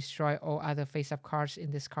can destroy all other face-up cards in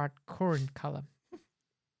this card current column.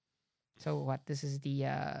 So what? This is the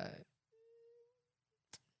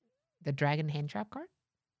dragon hand trap card?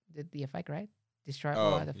 The effect, right? Destroy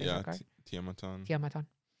all other face-up cards. Tiamaton.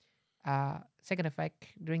 Second effect,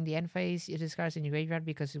 during the end phase, it discards in your graveyard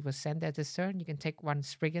because it was sent at this turn. You can take 1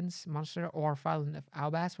 Spriggan's monster or Fallen of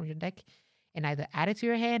Albaz from your deck and either add it to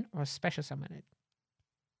your hand or special summon it.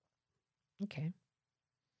 Okay.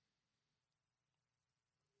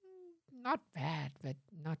 Not bad, but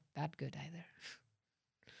not that good either.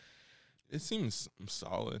 It seems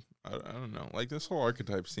solid. I don't know. Like, this whole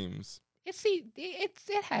archetype seems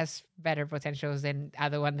it has better potentials than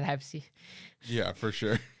other one that I've seen. Yeah, for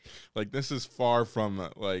sure. Like this is far from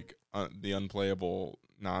like the unplayable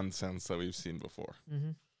nonsense that we've seen before.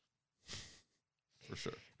 Mm-hmm. For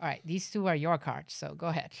sure. All right, these two are your cards, so go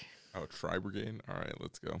ahead. Oh, Tri-Brigade. All right,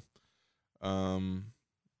 let's go.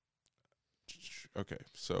 Okay,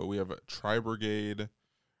 so we have a Tri-Brigade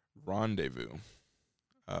Rendezvous.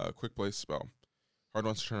 Quick play spell. Hard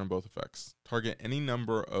wants to turn on both effects. Target any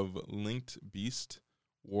number of linked beast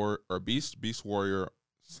warrior,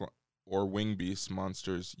 or wing beast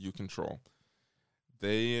monsters you control.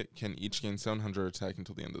 They can each gain 700 attack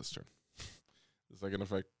until the end of this turn. The second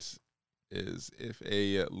effect is if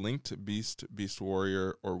a linked beast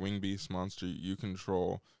warrior, or wing beast monster you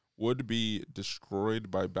control would be destroyed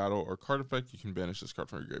by battle or card effect, you can banish this card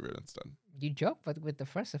from your graveyard instead. You joke, but with the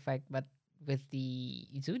first effect, but with the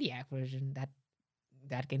Zodiac version,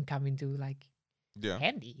 that can come into like Yeah.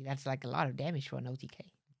 handy. That's like a lot of damage for an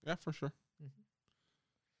OTK. Yeah, for sure.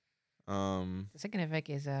 The second effect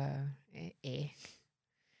is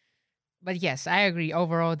But yes, I agree.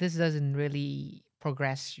 Overall, this doesn't really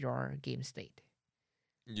progress your game state.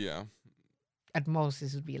 Yeah. At most,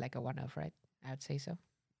 this would be like a one-off, right? I would say so.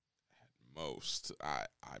 Most. I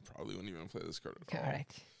probably wouldn't even play this card at all. All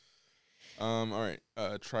right. All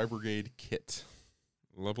right. Tri-Brigade Kit.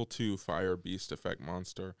 Level 2 Fire Beast effect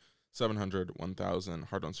monster. 700, 1000.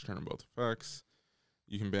 Hard wants to turn on both effects.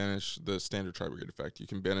 You can banish the standard Tri-Brigade effect. You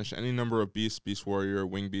can banish any number of beast warrior,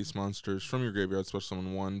 wing beast monsters from your graveyard. Special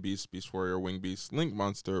summon one beast warrior, wing beast link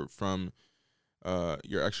monster from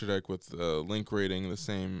your extra deck with the link rating the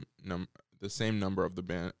same number of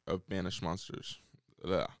of banished monsters.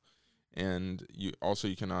 Ugh. And you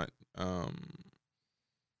cannot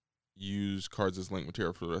use cards as link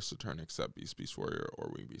material for the rest of the turn except beast warrior,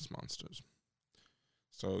 or wing beast monsters.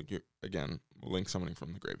 So you again link summoning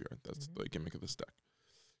from the graveyard. That's the gimmick of this deck.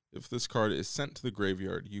 If this card is sent to the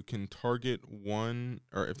graveyard, you can target one,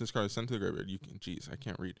 or if this card is sent to the graveyard, you can, I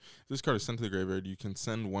can't read. If this card is sent to the graveyard, you can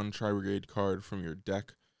send one Tri-Brigade card from your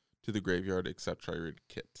deck to the graveyard except Tri-Brigade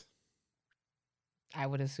Kit. I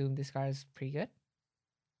would assume this card is pretty good.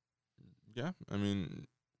 Yeah, I mean,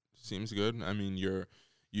 seems good. I mean, you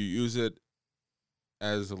use it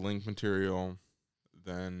as a link material,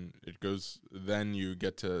 then then you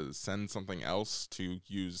get to send something else to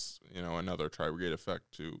use, another Tri-Brigade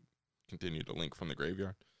effect to continue to link from the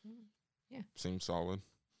graveyard. Yeah. Seems solid.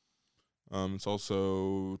 It's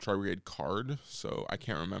also Tri-Brigade card, so I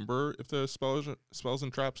can't remember if the spells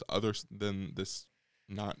and traps other than this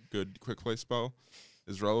not good quick play spell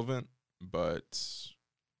is relevant, but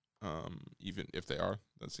even if they are,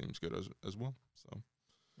 that seems good as well. So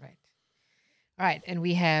right. All right, and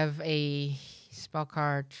we have a spell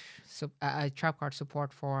card, a trap card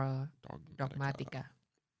support for Dogmatica.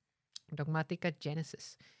 Dogmatica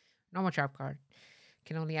Genesis. Normal trap card.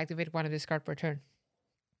 Can only activate one of this card per turn.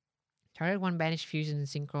 Target one banished fusion,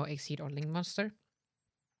 synchro, exceed, or link monster.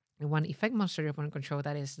 And one effect monster your opponent control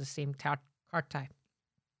that is the same card type.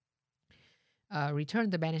 Return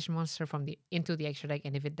the banished monster into the extra deck,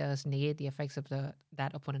 and if it does, negate the effects of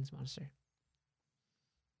that opponent's monster.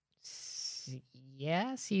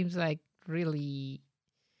 Yeah, seems like really.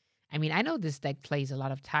 I mean, I know this deck plays a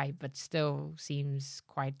lot of type, but still seems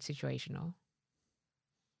quite situational.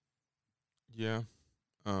 Yeah.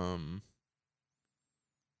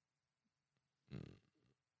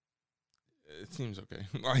 It seems okay.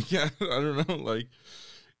 Like, yeah, I don't know. Like,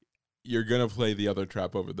 you're gonna play the other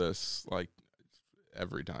trap over this, like,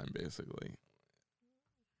 every time, basically.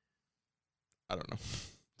 I don't know.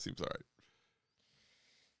 Seems all right.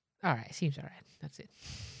 All right, seems all right. That's it.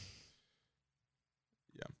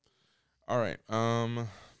 Yeah. All right.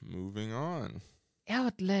 Moving on.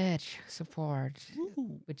 Eldritch support,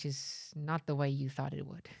 Woo. which is not the way you thought it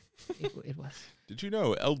would. It was. Did you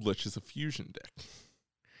know Eldritch is a fusion deck?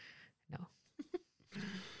 No.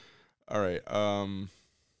 All right.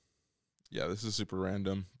 Yeah, this is super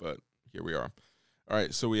random, but here we are. All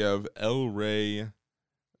right, so we have El Rey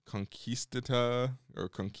Conquista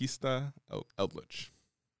Eldritch.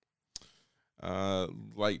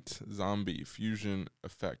 Light zombie fusion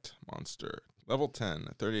effect monster. Level 10,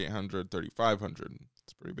 3,800, 3,500.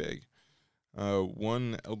 It's pretty big.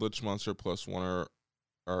 One Eldritch monster plus one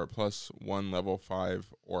or plus one level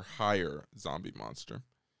 5 or higher zombie monster.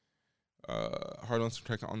 Hard wants to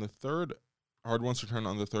return on the third. Hard wants to return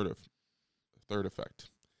on the third effect.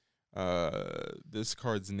 This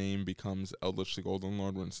card's name becomes Eldritch the Golden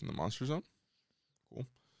Lord when it's in the monster zone. Cool.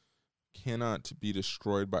 Cannot be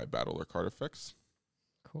destroyed by battle or card effects.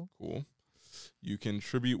 Cool. Cool. You can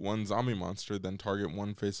tribute one zombie monster, then target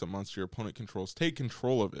one face-up monster your opponent controls. Take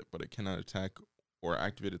control of it, but it cannot attack or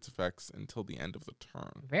activate its effects until the end of the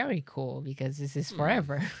turn. Very cool because this is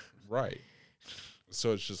forever. Right.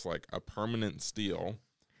 So it's just like a permanent steal.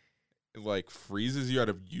 It like freezes you out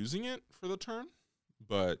of using it for the turn,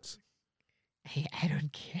 but I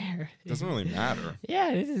don't care. it doesn't really matter.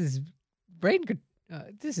 Yeah, this is brain.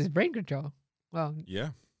 This is brain control. Well,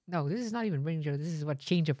 Yeah. no, this is not even brain control. This is what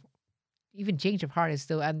change of heart is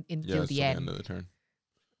still until Yeah, it's the till end. the end of the turn.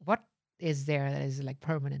 What is there that is like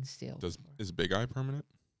permanent still? Is Big Eye permanent?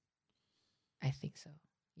 I think so.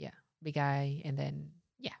 Yeah, big eye, and then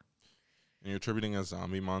And you're attributing a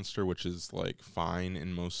zombie monster, which is like fine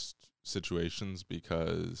in most situations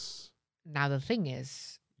because now the thing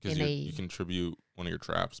is you can tribute one of your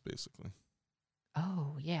traps basically.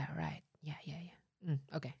 Oh yeah, right. Yeah.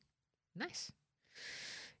 Okay, nice.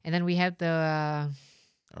 And then we have the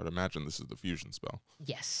I would imagine this is the fusion spell.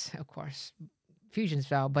 yes, of course, fusion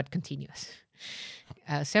spell, but continuous.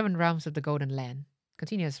 7 realms of the Golden Land.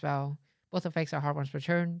 Continuous spell. Both effects are hard ones per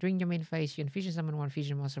turn. During your main phase, you can fusion summon one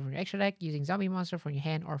fusion monster from your extra deck using zombie monster from your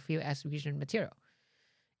hand or field as fusion material.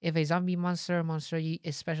 If a zombie monster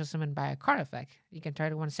is special summoned by a card effect, you can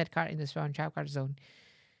target one set card in the spell and trap card zone.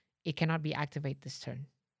 It cannot be activated this turn.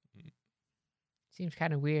 Seems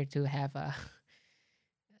kind of weird to have a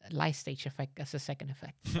light stage effect as a second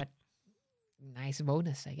effect, but nice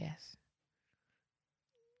bonus, I guess.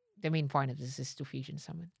 The main point of this is to fusion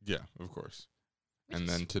summon. Yeah, of course. which And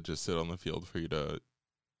is- then to just sit on the field for you to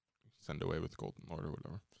send away with Golden Lord or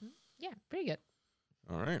whatever. yeah, pretty good.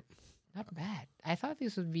 All right. Not bad. I thought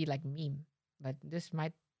this would be like meme, but this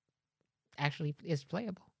might actually is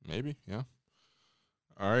playable. Maybe, yeah.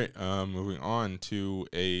 All right, moving on to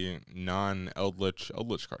a non-Eldritch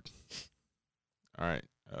card. All right,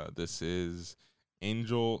 this is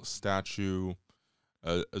Angel Statue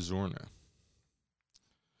Azurna.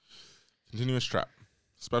 Continuous Trap.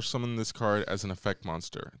 Special summon this card as an effect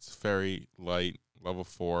monster. It's fairy, light, level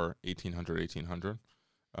 4, 1800.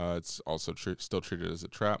 It's also still treated as a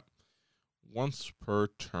trap. Once per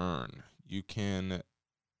turn, you can,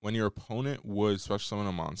 when your opponent would special summon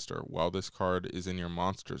a monster, while this card is in your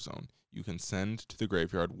monster zone, you can send to the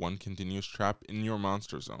graveyard one continuous trap in your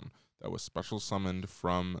monster zone that was special summoned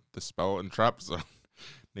from the spell and trap zone.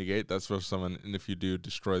 Negate that special summon, and if you do,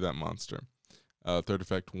 destroy that monster. Third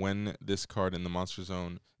effect, when this card in the monster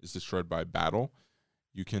zone is destroyed by battle,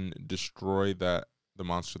 you can destroy the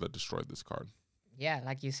monster that destroyed this card. Yeah,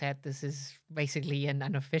 like you said, this is basically an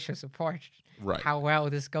unofficial support. Right. How well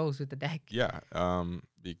this goes with the deck. Yeah.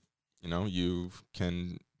 You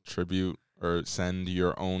can tribute or send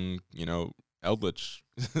your own, Eldritch,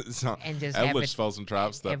 And just have Eldritch it spells and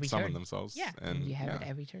traps that every summon turn. themselves. Yeah, and you have it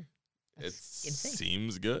every turn. It That's insane.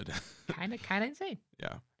 seems good. Kind of insane.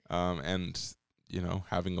 Yeah. And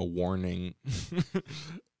having a warning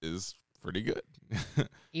is pretty good.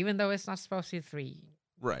 Even though it's not supposed to be 3,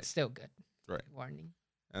 Right. it's still good. Right. Warning.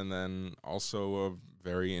 And then also a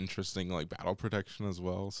very interesting battle protection as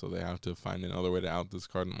well. So they have to find another way to out this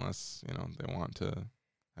card unless, they want to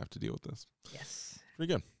have to deal with this. Yes.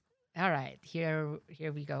 Pretty good. All right, here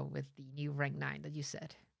we go with the new rank 9 that you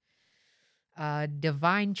said.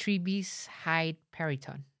 Divine Tree Beast Hide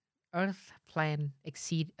Periton. Earth Plan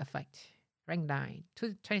Exceed Effect. Rank 9.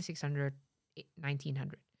 2600,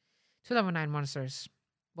 1900. 2 level 9 monsters.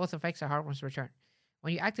 Both effects are hard ones to return.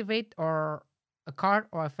 When you activate or a card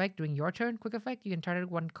or effect during your turn, quick effect, you can target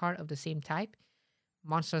one card of the same type.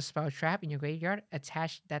 Monster spell trap in your graveyard.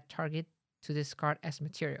 Attach that target to this card as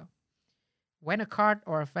material. When a card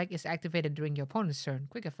or effect is activated during your opponent's turn,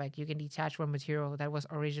 quick effect, you can detach one material that was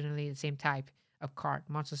originally the same type of card,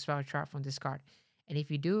 monster spell trap from this card. And if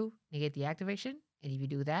you do, negate the activation. And if you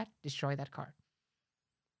do that, destroy that card.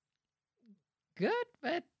 Good,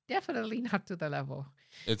 but definitely not to the level.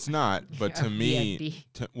 It's not, but to of me,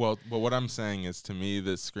 VFD. but what I'm saying is, to me,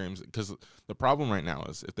 this screams, because the problem right now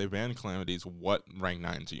is if they ban calamities, what rank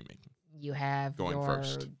 9s are you making? You have Going your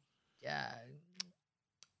first.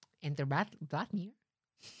 Enter Blatnir.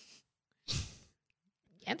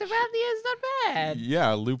 Enter Blatnir is not bad.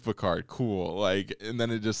 Yeah, loop a card, cool. And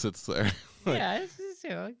then it just sits there. Yeah,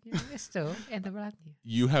 it's still Enter Blatnir.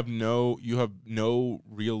 You have no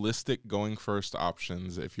realistic going first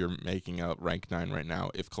options if you're making a rank 9 right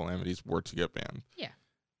now if calamities were to get banned. Yeah.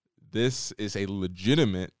 This is a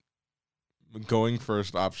legitimate going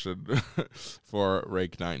first option for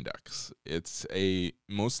rank 9 decks. It's a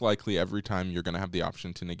most likely every time you're going to have the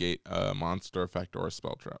option to negate a monster effect or a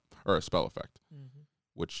spell trap or a spell effect,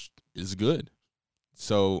 which is good.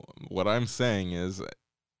 So what I'm saying is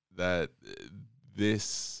that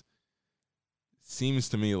this seems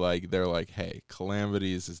to me like they're like, hey,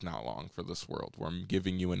 Calamities is not long for this world. We're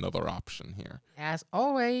giving you another option here. As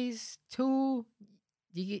always,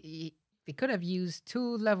 they could have used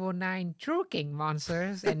 2 level 9 True King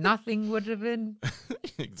monsters and nothing would have been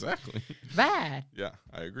Exactly. bad. Yeah,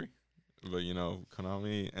 I agree. But,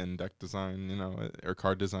 Konami and deck design, or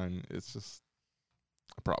card design, it's just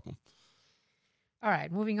a problem. All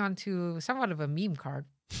right, moving on to somewhat of a meme card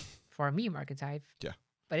for a meme archetype. Yeah.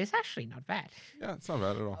 But it's actually not bad. Yeah, it's not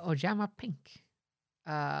bad at all. Ojama Pink.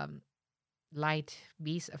 Light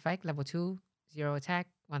Beast effect, level 2, 0 attack,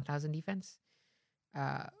 1000 defense.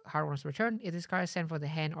 Hard one's return. If this card is sent from the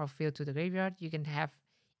hand or field to the graveyard, you can have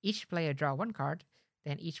each player draw 1 card,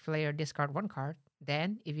 then each player discard 1 card.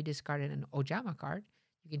 Then, if you discarded an Ojama card,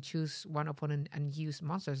 you can choose one opponent unused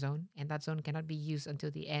monster zone, and that zone cannot be used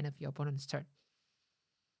until the end of your opponent's turn.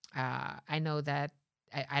 I know that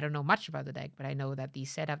I don't know much about the deck, but I know that the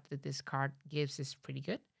setup that this card gives is pretty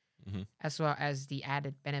good, as well as the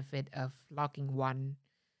added benefit of locking 1.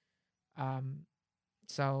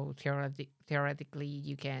 So theoretically,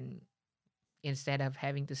 you can, instead of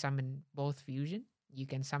having to summon both fusion, you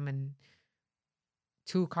can summon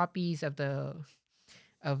 2 copies of the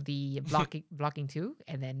blocking 2,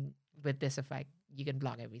 and then with this effect, you can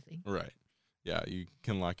block everything. Right. Yeah, you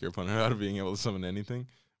can lock your opponent out of being able to summon anything,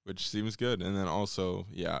 which seems good. And then also,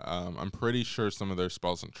 I'm pretty sure some of their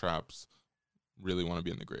spells and traps really want to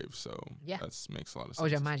be in the grave, so that makes a lot of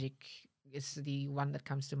sense. Oja Magic is the one that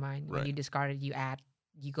comes to mind. When you discard it,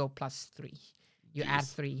 you go +3. You add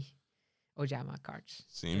 3 Ojama cards.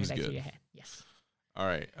 Seems good. To your hand. Yes. All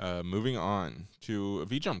right, moving on to a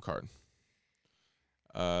V-Jump card.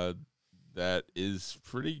 That is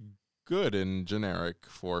pretty good and generic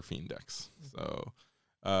for Fiend decks. So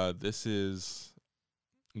this is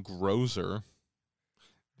Grozer,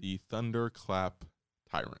 the Thunderclap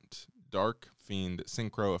Tyrant. Dark Fiend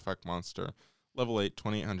Synchro Effect Monster. Level 8,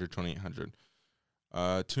 2800,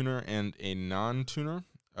 2800. Tuner and a non-tuner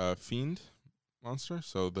Fiend monster.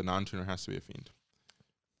 So the non-tuner has to be a Fiend.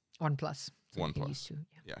 1+. So 1+.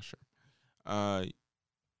 Yeah, sure.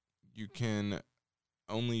 You can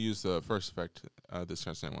only use the first effect. This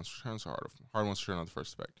turns name once per turn, so hard once per turn on the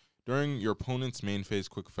first effect. During your opponent's main phase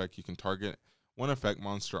quick effect, you can target 1 effect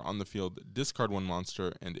monster on the field, discard 1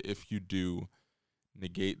 monster, and if you do,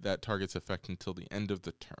 negate that target's effect until the end of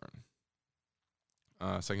the turn.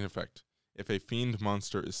 Second effect. If a Fiend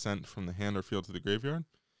monster is sent from the hand or field to the graveyard,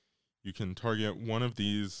 you can target one of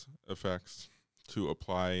these effects to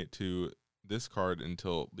apply to this card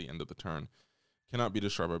until the end of the turn. Cannot be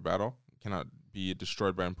destroyed by battle. Cannot be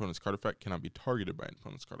destroyed by an opponent's card effect. Cannot be targeted by an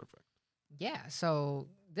opponent's card effect. Yeah, so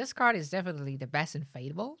this card is definitely the best in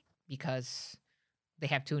Fable because they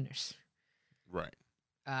have tuners. Right.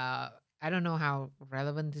 I don't know how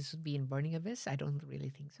relevant this would be in Burning Abyss. I don't really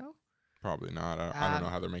think so. Probably not. I don't know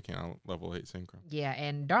how they're making out level 8 synchro. Yeah,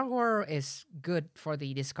 and Dark War is good for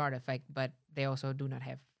the discard effect, but they also do not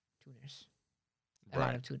have tuners. A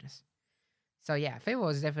lot of tuners. So yeah, Fable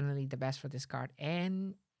is definitely the best for this card,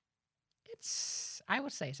 and I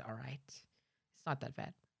would say it's alright. It's not that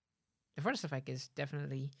bad. The first effect is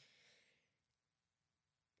definitely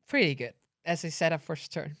pretty good as a setup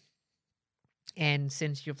first turn. And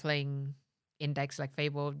since you're playing in decks like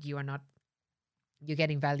Fable, you're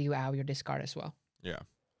getting value out of your discard as well. Yeah.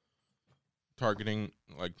 Targeting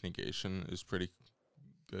like negation is pretty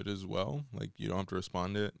good as well. Like you don't have to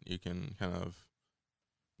respond to it. You can kind of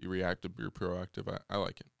be reactive, be proactive. I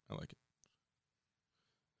like it.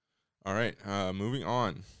 All right, moving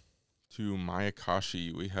on to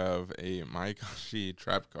Mayakashi. We have a Mayakashi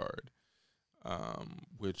trap card,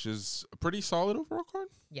 which is a pretty solid overall card.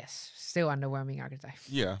 Yes, still underwhelming archetype.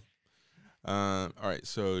 Yeah. All right,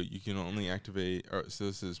 so you can only activate. So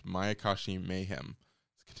this is Mayakashi Mayhem.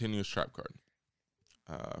 It's a continuous trap card.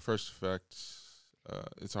 First effect,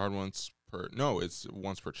 it's a hard once per. No, it's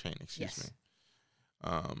once per chain. Excuse me.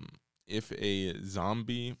 If a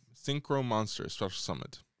zombie synchro monster is special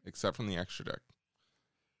summoned, except from the extra deck,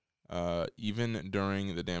 even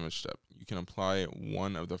during the damage step, you can apply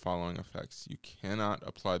one of the following effects. You cannot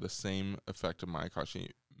apply the same effect of Mayakashi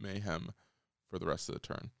Mayhem for the rest of the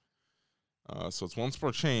turn. So it's once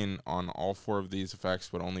per chain on all 4 of these effects,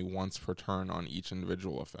 but only once per turn on each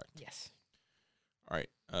individual effect. Yes. All right.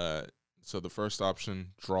 So the first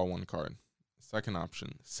option, draw 1 card. Second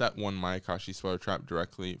option, set 1 Mayakashi Spell Trap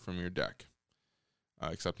directly from your deck,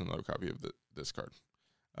 except another copy of this card.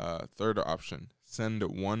 Third option, send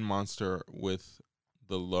 1 monster with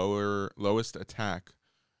the lowest attack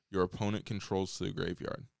your opponent controls to the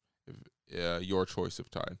graveyard, if your choice if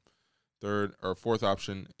tied. Fourth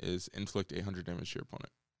option is inflict 800 damage to your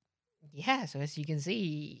opponent. Yeah, so as you can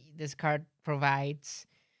see, this card provides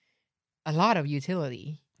a lot of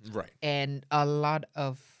utility Right. and a lot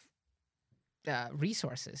of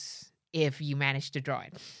resources if you manage to draw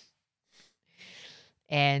it.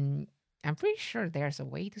 And I'm pretty sure there's a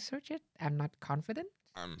way to search it. I'm not confident.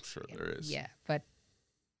 I'm sure there is. Yeah, but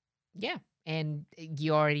yeah. And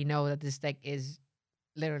you already know that this deck is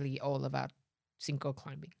literally all about synchro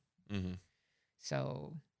climbing. Mm-hmm.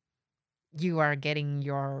 So you are getting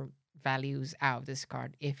your values out of this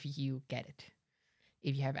card if you get it,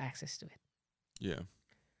 if you have access to it. Yeah.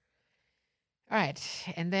 All right.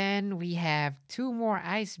 And then we have two more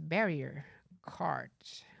Ice Barrier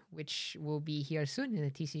cards, which will be here soon in the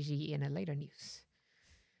TCG in a later news.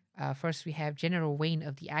 First, we have General Wayne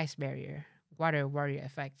of the Ice Barrier, Water Warrior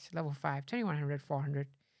effect, level 5, 2100, 400.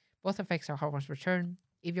 Both effects are hard ones per turn.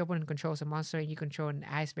 If your opponent controls a monster and you control an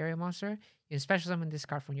Ice Barrier monster, you can special summon this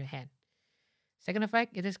card from your hand. Second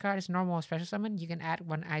effect, if this card is normal or special summon, you can add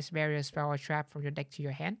one Ice Barrier spell or trap from your deck to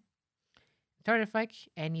your hand. Third effect,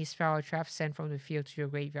 any spell or trap sent from the field to your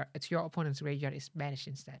graveyard to your opponent's graveyard is banished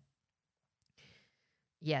instead.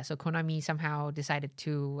 Yeah, so Konami somehow decided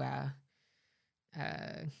to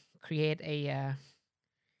create a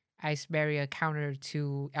Ice Barrier counter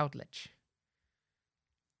to Eldritch.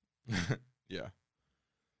 Yeah.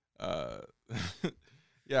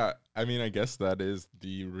 Yeah, I mean, I guess that is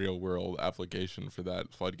the real world application for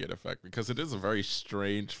that floodgate effect because it is a very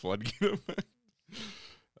strange floodgate effect.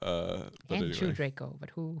 But And anyway, True Draco,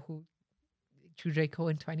 but who True Draco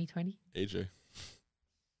in 2020? AJ.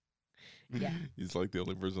 Yeah. He's like the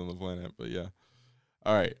only person on the planet, but yeah.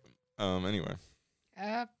 All right. Anyway.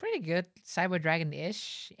 Pretty good. Cyber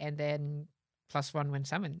Dragon-ish, and then +1 when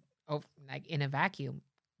summoned. Oh, like in a vacuum,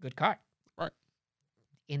 good card. Right.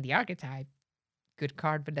 In the archetype, good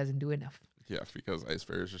card, but doesn't do enough. Yeah, because ice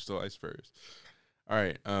barriers are still ice barriers. All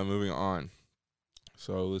right, moving on.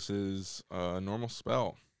 So this is a normal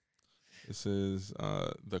spell. This is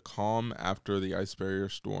the Calm after the Ice Barrier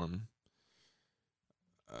Storm.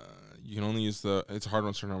 You can only use it's a hard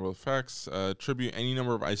one for number of effects. Tribute any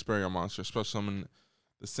number of Ice Barrier monsters. Special summon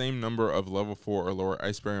the same number of level 4 or lower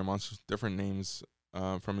Ice Barrier monsters with different names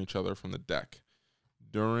from each other from the deck.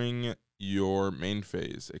 During your main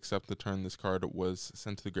phase, except the turn this card was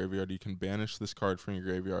sent to the graveyard, you can banish this card from your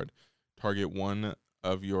graveyard. Target one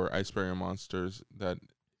of your Ice Barrier monsters that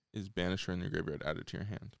is banished or in your graveyard added to your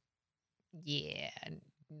hand. Yeah,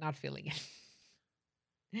 not feeling it.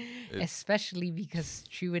 Especially because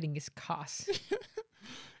true winning is cost.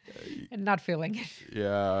 And not feeling it.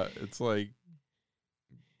 Yeah, it's like,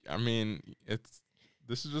 I mean,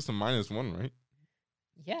 this is just a -1, right?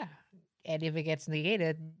 Yeah. And if it gets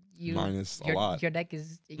negated, Minus a lot. your deck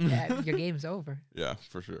is your game's over. Yeah,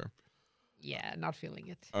 for sure. Yeah, not feeling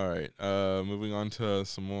it. All right, moving on to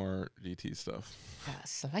some more DT stuff.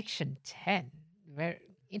 Selection 10. Very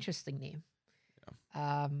interesting name.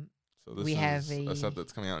 Yeah. So this we is have a set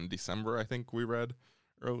that's coming out in December, I think we read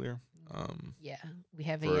earlier. Yeah, we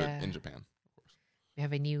have in Japan, of course. We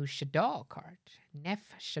have a new Shadow card,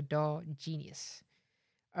 Neff Shadow Genius.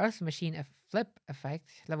 Earth Machine flip effect,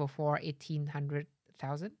 level 4,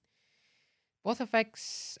 1800,000. Both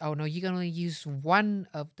effects, oh no, you can only use one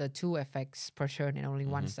of the two effects per turn and only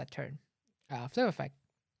once that turn. Flip effect.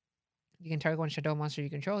 You can target one Shadow monster you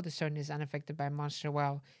control. This turn is unaffected by monster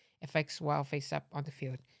effects while face up on the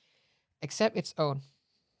field, except its own.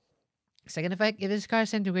 Second effect, if this card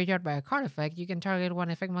is sent to graveyard by a card effect, you can target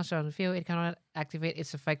one effect monster on the field. It cannot activate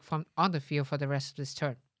its effect from on the field for the rest of this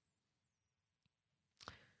turn.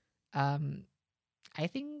 I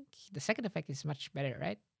think the second effect is much better,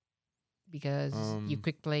 right? Because you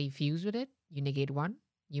quick play Fuse with it, you negate one,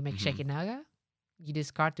 you make Shekinaga, you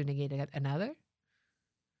discard to negate another.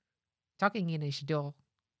 Talking in a shadow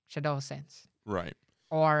sense. Right.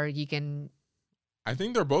 Or you can... I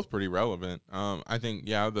think they're both pretty relevant. I think,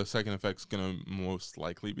 yeah, the second effect's going to most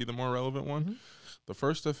likely be the more relevant one. The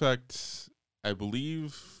first effect, I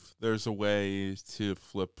believe there's a way to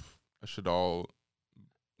flip a Shadow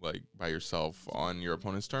like by yourself on your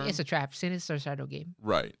opponent's turn. It's a trap, Sinister Shadow game.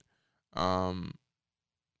 Right.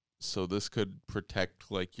 So this could protect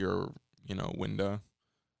like your, Winda.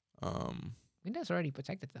 Winda's already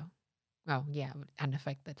protected though. Oh yeah,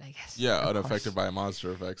 unaffected, I guess. Yeah, of unaffected course. by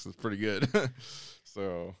monster effects is pretty good.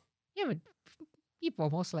 So Yeah, but people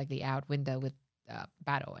most likely out Winda with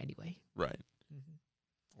battle anyway. right.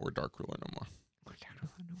 Or Dark Ruler no more.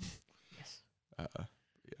 Yes.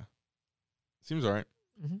 Yeah. Seems all right.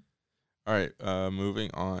 All right,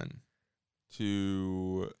 moving on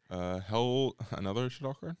to Hell, another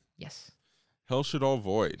Shadow card? Yes. Hell Shadow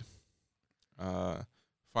Void.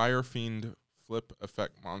 Fire Fiend flip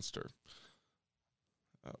effect monster.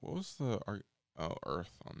 What was the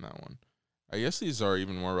Earth on that one? I guess these are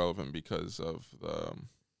even more relevant because of the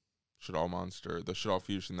Shaddoll monster, the Shaddoll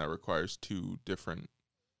fusion that requires 2 different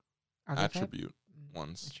Archetype? attribute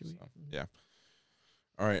ones. Attribute, So, yeah.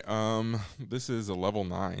 All right. This is a level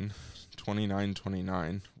 9,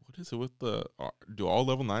 2929. What is it with the? Do all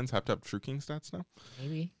level 9s have to have True King stats now?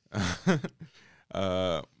 Maybe.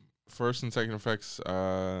 First and second effects.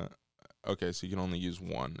 Okay, so you can only use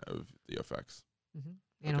one of the effects.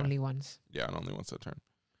 And Okay. only once. Yeah, and only once a turn.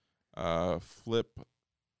 Flip.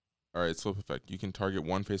 All right, flip effect. You can target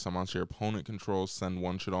one face-on monster your opponent controls. Send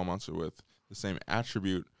one Shaddoll monster with the same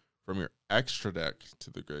attribute from your extra deck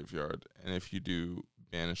to the graveyard, and if you do,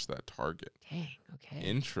 banish that target. Dang. Okay.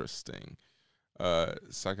 Interesting.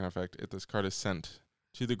 Second effect. If this card is sent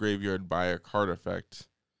to the graveyard by a card effect,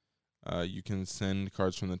 you can send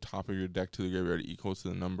cards from the top of your deck to the graveyard equal to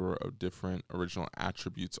the number of different original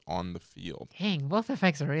attributes on the field. Dang. Both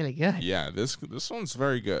effects are really good. Yeah, this one's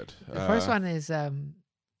very good. The first one is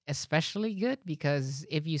especially good because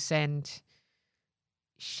if you send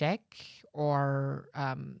Shek or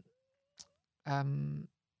why am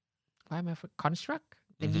I for construct,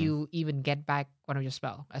 then Mhm. you even get back one of your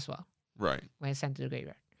spell as well Right, when it's sent to the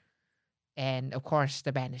graveyard. And of course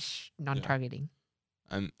the banish, non-targeting.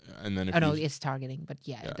 and then if Oh no, you it's targeting, but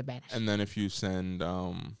yeah, Yeah. the banish. and then if you send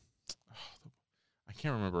I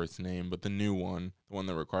can't remember its name, but the new one, the one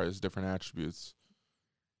that requires different attributes,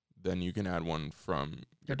 then you can add one from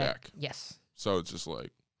your deck. Yes. So it's just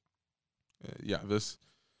like, this.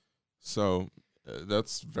 So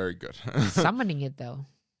that's very good. Summoning it though,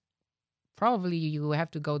 probably you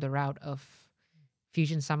have to go the route of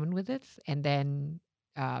fusion summon with it, and then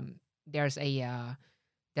there's a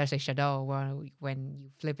Shaddoll where when you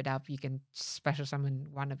flip it up, you can special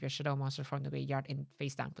summon one of your Shaddoll monsters from the graveyard in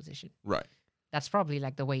face down position. Right. That's probably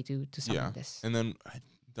like the way to summon Yeah. this. And then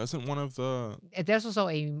doesn't one of the There's also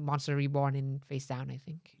a monster reborn in face down, I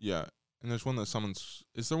think. yeah, and there's one that summons.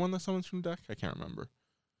 Is there one that summons from deck? I can't remember.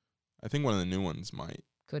 I think one of the new ones might.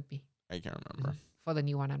 Could be. I can't remember. For the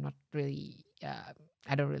new one, I'm not really.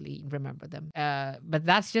 I don't really remember them. But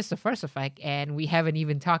that's just the first effect, and we haven't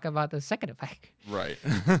even talked about the second effect. Right.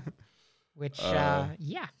 Which, Uh,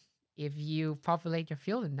 yeah, if you populate your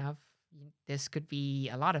field enough, this could be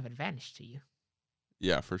a lot of advantage to you.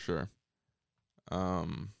 Yeah, for sure.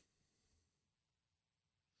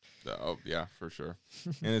 Oh yeah, for sure.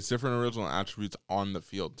 And it's different original attributes on the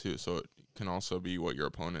field too, so it can also be what your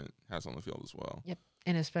opponent has on the field as well. Yep,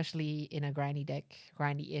 and especially in a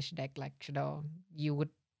grindy-ish deck like Shadow, you would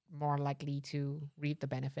more likely to reap the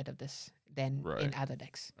benefit of this than in Right. other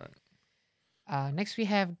decks. Right. Next, we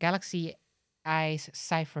have Galaxy Eyes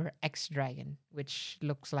Cypher X Dragon, which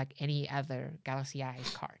looks like any other Galaxy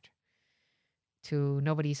Eyes card. To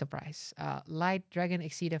nobody's surprise. Light Dragon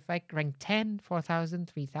Exceed effect, rank 10, 4,000,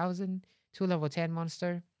 3,000, 2 level 10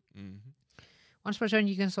 monster. Mm-hmm. Once per turn,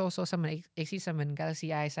 you can also summon Exceed Summon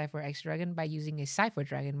Galaxy Eye Cypher X Dragon by using a Cypher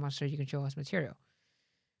Dragon monster you control as material.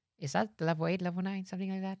 Is that the level 8, level 9, something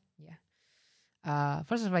like that? Yeah.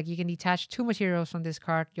 First effect, you can detach 2 materials from this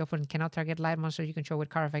card. Your opponent cannot target light monster you control with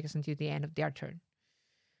card effects until the end of their turn.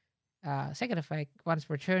 Second effect, once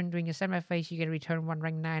per turn, during your standby phase, you can return 1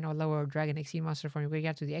 rank 9 or lower Dragon Exceed monster from your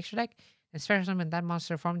graveyard to the extra deck, and special summon that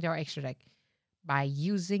monster from your extra deck. By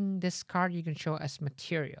using this card, you can show as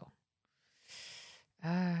material.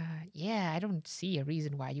 Yeah, I don't see a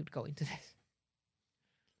reason why you'd go into this.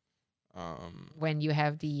 When you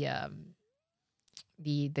have the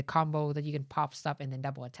combo that you can pop stuff and then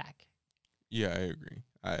double attack. Yeah, I agree.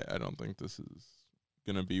 I don't think this is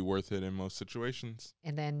gonna be worth it in most situations.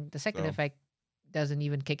 And then the second So- effect doesn't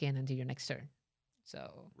even kick in until your next turn.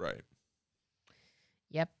 So, Right.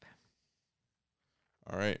 yep.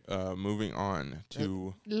 All right. Moving on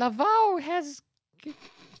to Laval has good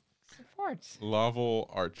supports. Laval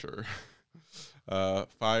Archer.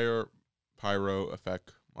 Fire Pyro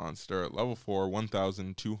Effect Monster. Level 4,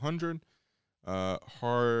 1,200.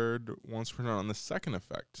 Hard once per turn on the second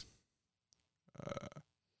effect.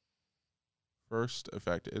 First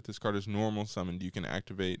effect, if this card is normal summoned, you can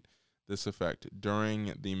activate this effect.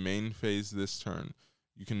 During the main phase this turn,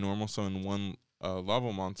 you can normal summon one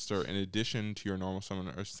Laval monster in addition to your normal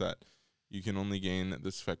summoner set. You can only gain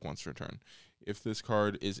this effect once per turn. If this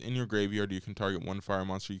card is in your graveyard, you can target one fire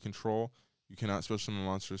monster you control. You cannot special summon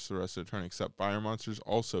monsters for the rest of the turn except fire monsters.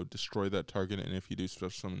 Also, destroy that target, and if you do,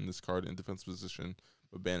 special summon this card in defense position,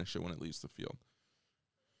 but banish it when it leaves the field.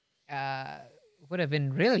 Would have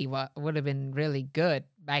been really good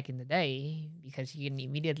back in the day because you can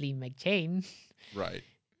immediately make chain. Right.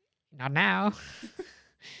 Not now.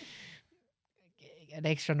 an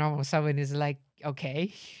extra normal summon is like,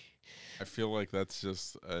 okay. I feel like that's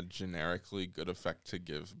just a generically good effect to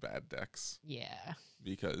give bad decks Yeah.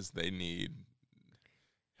 because they need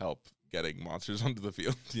help getting monsters onto the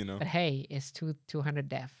field, you know? But hey, it's 200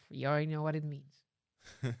 def. You already know what it means.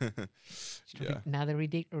 Yeah. Another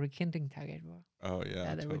rekindling target. Bro. Oh, yeah.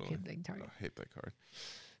 Another Totally. rekindling Oh, target. I hate that card.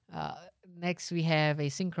 Next, we have a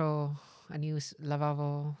synchro, a new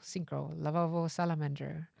Lavavo synchro, Lavavo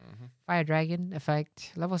Salamander, Mhm. Fire Dragon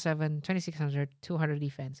effect, level 7, 2600, 200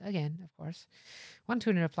 defense. Again, of course. 1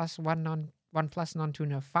 tuner plus 1 plus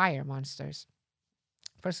non-tuner fire monsters.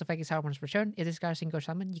 First effect is how once per turn. It is a single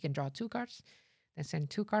summon. You can draw 2 cards, then send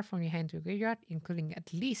 2 cards from your hand to a graveyard, including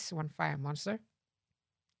at least 1 fire monster.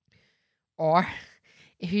 Or,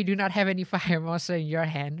 if you do not have any fire monster in your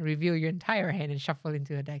hand, reveal your entire hand and shuffle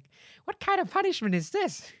into a deck. What kind of punishment is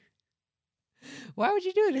this? Why would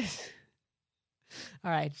you do this?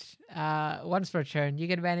 All right. Once per turn, you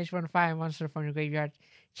can banish 1 fire monster from your graveyard.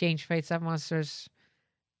 Change face-up monsters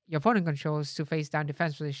your opponent controls to face-down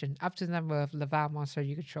defense position up to the number of Laval monster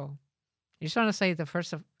you control. I just want to say the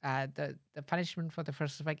punishment for the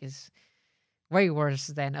first effect is way worse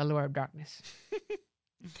than Allure of Darkness.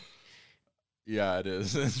 Yeah, it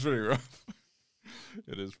is. It's pretty rough.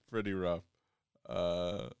 It is pretty rough.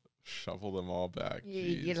 Shuffle them all back.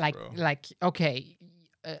 You Jeez, bro. okay,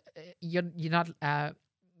 you're not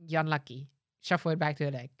you're unlucky. Shuffle it back to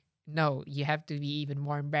the deck. No, you have to be even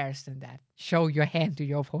more embarrassed than that. Show your hand to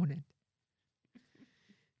your opponent.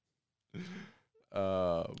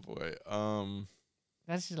 Boy.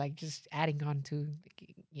 That's just adding on to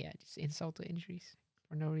just insult to injuries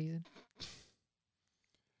for no reason.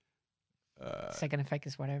 Second effect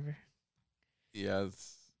is whatever. Yeah,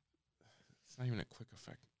 it's not even a quick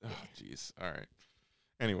effect. Oh, jeez. All right.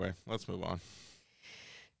 Anyway, let's move on.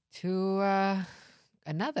 To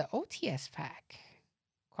another OTS pack.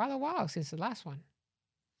 Quite a while since the last one.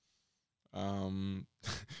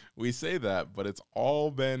 We say that, but it's all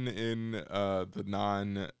been in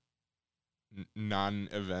the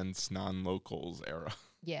non-events, non-locals era.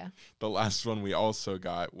 Yeah. The last one we also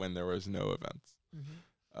got when there was no events.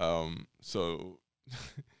 Mm-hmm. So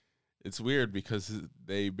it's weird because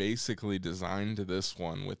they basically designed this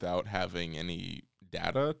one without having any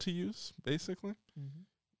data to use, basically,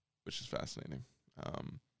 which is fascinating.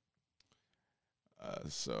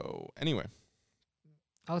 So anyway,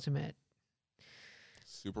 Ultimate.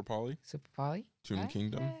 Super Poly, Super Poly. Tomb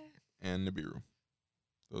Kingdom, and Nibiru.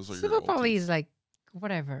 Those are Super your Poly ultimates. is like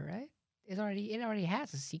whatever, right? It already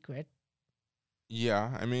has a secret.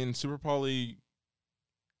 Yeah, I mean Super Poly.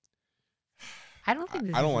 I don't think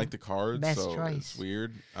this I don't is like the cards, best so choice. it's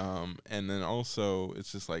weird. And then also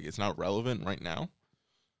it's just like it's not relevant right now.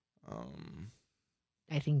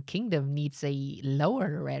 I think Kingdom needs a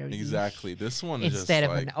lower rarity. Exactly. This one is instead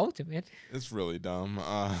just of like, an ultimate. it's really dumb.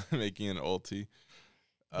 Making an ulti.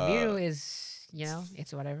 Nibiru is,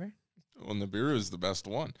 it's whatever. Well, Nibiru is the best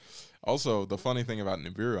one. Also, the funny thing about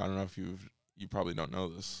Nibiru, I don't know if you probably don't know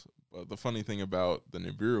this, but the funny thing about the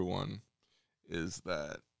Nibiru one is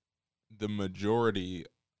that the majority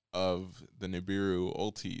of the Nibiru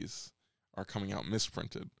ultis are coming out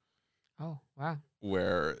misprinted. Oh, wow.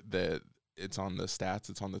 Where it's on the stats,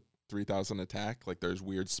 it's on the 3000 attack, like there's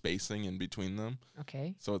weird spacing in between them.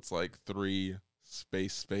 Okay. So it's like 3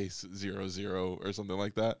 space 0 or something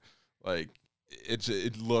like that. Like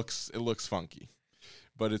it looks funky.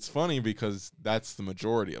 But it's funny because that's the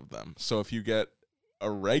majority of them. So if you get a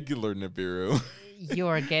regular Nibiru,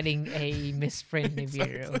 you're getting a misprint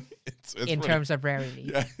Nibiru. Exactly. It's in pretty, terms of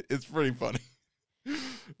rarity. Yeah, it's pretty funny.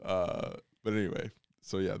 But anyway,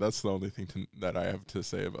 so yeah, that's the only thing that I have to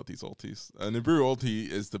say about these ultis. Nibiru ulti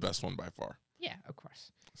is the best one by far. Yeah, of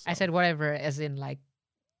course. So. I said whatever, as in like,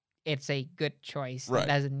 it's a good choice. Right. It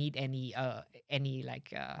doesn't need any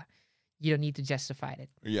you don't need to justify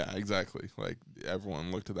it. Yeah, exactly. Like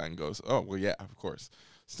everyone looked at that and goes, "Oh, well, yeah, of course."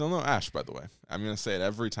 Still no Ash, by the way. I'm gonna say it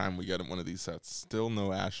every time we get one of these sets. Still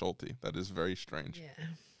no Ash ulti. That is very strange.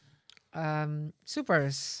 Yeah.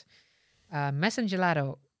 Supers.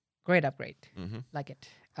 Messengelato, great upgrade. Mm-hmm. Like it.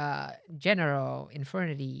 General,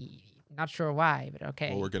 Infernity, not sure why, but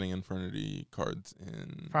okay. Well, we're getting Infernity cards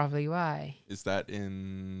in. Probably why. Is that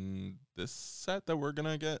in this set that we're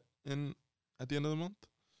gonna get in at the end of the month?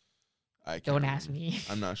 I can't Don't remember. ask me.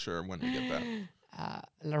 I'm not sure when we get that.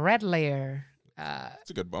 The Red Layer.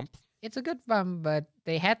 It's a good bump. It's a good bump, but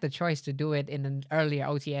they had the choice to do it in an earlier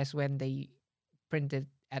OTS when they printed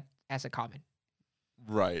as a common.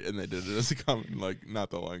 Right, and they did it as a comment like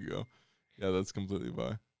not that long ago. Yeah, that's completely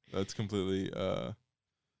by. That's completely it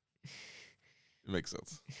makes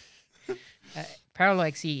sense. Parallel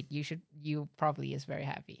Exceed. You you probably is very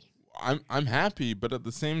happy. I'm happy, but at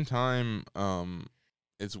the same time,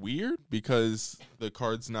 it's weird because the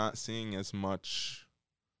card's not seeing as much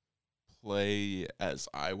play as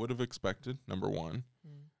I would have expected. Number one,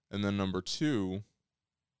 and then number two,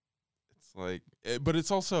 it's like, but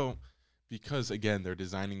it's also because again they're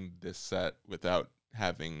designing this set without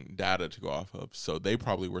having data to go off of, so they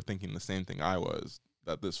probably were thinking the same thing I was,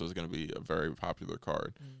 that this was going to be a very popular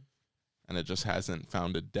card, and it just hasn't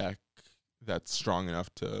found a deck that's strong enough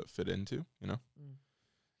to fit into, you know.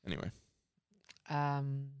 Anyway,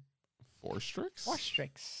 Forstrix.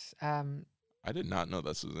 Forstrix. I did not know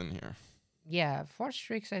this was in here. Yeah,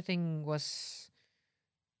 Forstrix I think was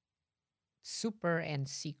super and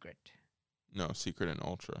secret. No, Secret and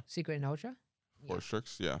Ultra. Secret and Ultra? Yeah.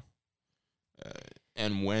 Forstrix, yeah.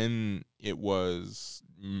 And when it was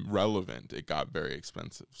relevant, it got very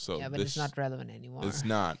expensive. So Yeah, but it's not relevant anymore. It's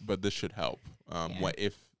not, but this should help. Yeah. What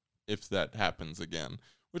if that happens again,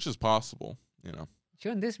 which is possible, you know.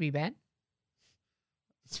 Shouldn't this be banned?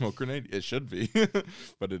 Smoke grenade, it should be,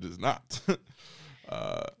 but it is not.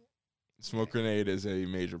 Smoke grenade is a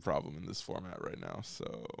major problem in this format right now,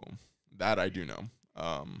 so that I do know.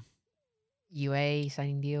 UA,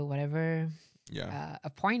 signing deal, whatever. Yeah, A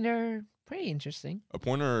pointer, pretty interesting. a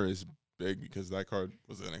pointer is big because that card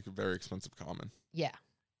was a very expensive common. Yeah.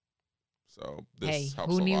 So this Hey,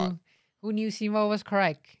 helps who a knew? lot. Who knew Simo was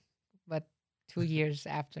correct? But 2 years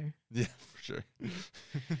after, Yeah, for sure.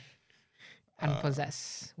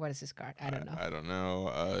 unpossessed. What is this card? I don't know. I don't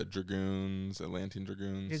know. Dragoons, Atlantean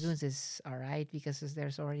Dragoons. Dragoons is alright because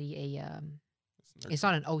there's already a It's It's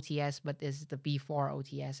not an OTS, but it's the B4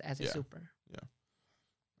 OTS as a Yeah. super.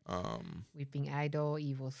 Um, Weeping Idol,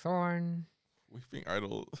 Evil Thorn. Weeping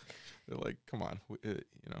Idol. They're like, come on, you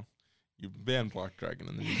know, you banned Black Dragon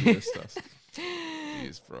and then you missed us.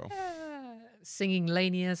 Jeez, bro. Singing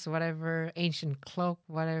Lanius, whatever. Ancient Cloak,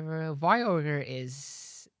 whatever. Voyogre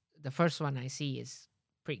is the first one I see is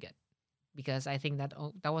pretty good because I think that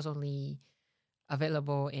that was only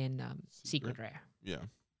available in Secret Rare, Yeah.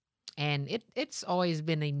 and it's always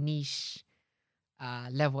been a niche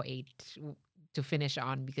level 8 to finish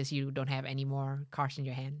on because you don't have any more cards in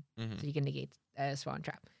your hand, Mhm. so you can negate Spawn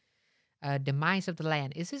Trap. Demise of the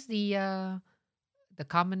Land. Is this the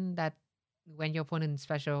common that when your opponent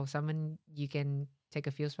special summon, you can take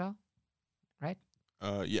a field spell, right?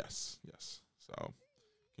 Yes. So,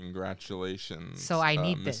 congratulations. So I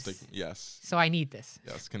need Mystic, this. Yes. So I need this.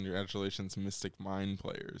 Yes. Congratulations, Mystic Mind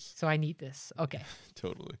players. So I need this. Okay.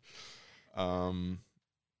 Totally.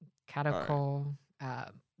 Catacol,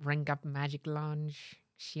 Rank Up Magic Launch,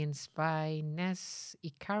 Shin Spy, Ness,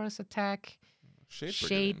 Icarus Attack. Shade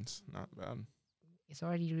Shade- Brigadines. Not bad. It's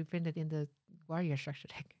already reprinted in the Warrior Structure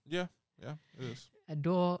deck. Yeah, it is. A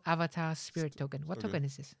dual Avatar Spirit token. What so token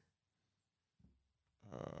is this?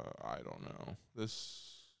 I don't know.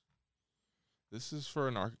 This is for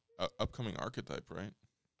an upcoming archetype, right?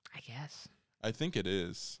 I guess. I think it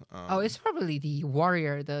is. It's probably the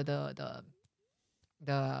warrior, the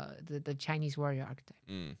Chinese warrior archetype.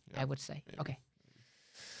 Yeah. I would say. maybe. Okay.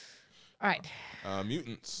 All right.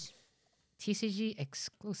 Mutants. TCG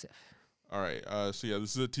exclusive. All right. So yeah,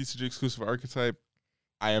 this is a TCG exclusive archetype.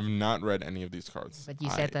 I have not read any of these cards. But you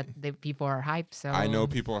said that the people are hyped, so I know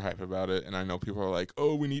people are hype about it, and I know people are like,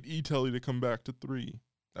 "Oh, we need E-Telly to come back to 3."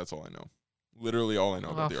 That's all I know. Literally all I know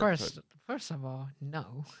Well, about the archetype. first of all,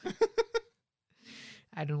 no.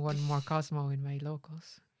 I don't want more Cosmo in my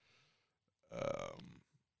locals.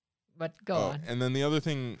 But go on. And then the other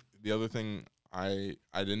thing, I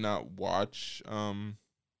did not watch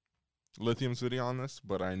Lithium's video on this,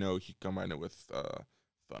 but I know he combined it with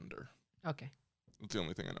Thunder. Okay. That's the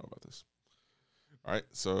only thing I know about this. All right,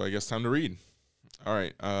 so I guess time to read. All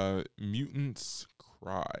right, Mutants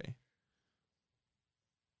Cry.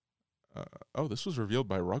 This was revealed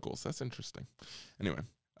by Ruggles. That's interesting. Anyway,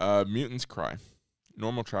 Mutants Cry.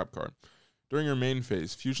 Normal trap card. During your main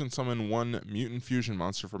phase, fusion summon 1 mutant fusion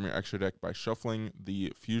monster from your extra deck by shuffling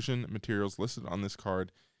the fusion materials listed on this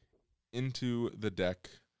card into the deck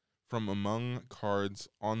from among cards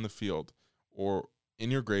on the field or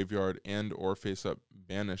in your graveyard and or face up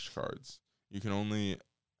banished cards. You can only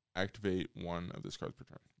activate 1 of this card's per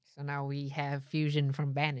turn. So now we have fusion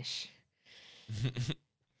from Banish.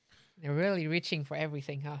 They're really reaching for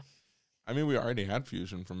everything, huh? I mean, we already had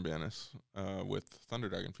fusion from Banish with Thunder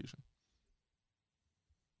Dragon fusion.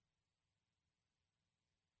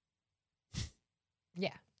 Yeah.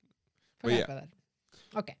 But Forgot yeah. about that.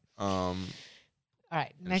 Okay. Um, All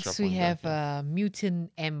right. And Next we shuffling have back,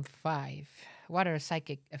 Mutant M5. Water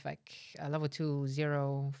Psychic effect. Level 2,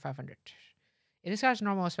 0, 500. If this card's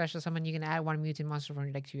normal or special summon, you can add one mutant monster from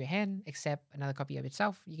your deck to your hand, except another copy of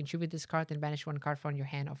itself. You can tribute this card and banish one card from your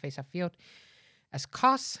hand or face-up field. As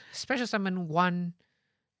cost, special summon one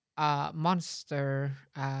monster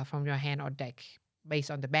from your hand or deck based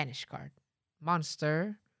on the banish card.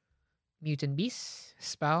 Monster, Mutant Beast,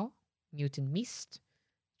 Spell, Mutant Mist,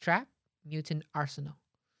 Trap, Mutant Arsenal.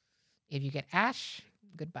 If you get Ash,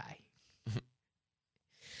 goodbye.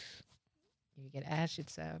 If you get Ash,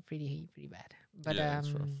 it's pretty bad. But Yeah,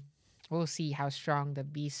 it's rough. we'll see how strong the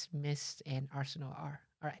Beast, Mist, and Arsenal are.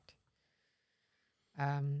 All right.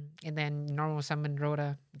 And then normal summon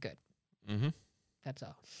Rhoda, good. Mm-hmm. That's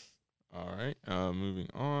all. All right. Moving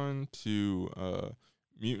on to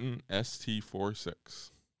Mutant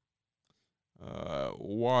ST46.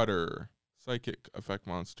 Water. Psychic effect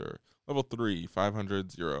monster. Level 3,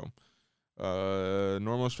 500, 0.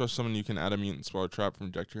 Normal special summon, you can add a mutant spell or trap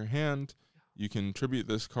from deck to your hand. You can tribute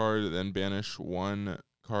this card, then banish one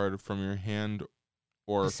card from your hand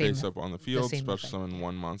or The same face up on the field. same Special effect, summon yeah.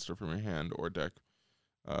 one monster from your hand or deck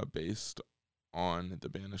based on the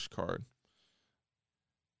banished card.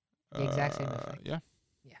 The exact same effect. Yeah.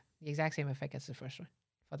 Yeah, the exact same effect as the first one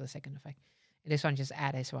for the second effect. And this one just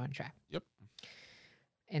add this one trap. Yep.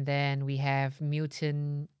 And then we have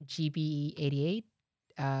Mutant GB88.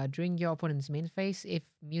 During your opponent's main phase, if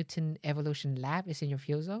Mutant Evolution Lab is in your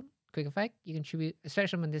field zone, quick effect, you can tribute a special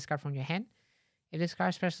summon this card from your hand. If this card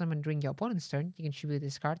is special summon during your opponent's turn, you can tribute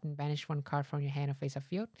this card and banish one card from your hand or face up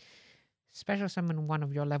field. Special summon one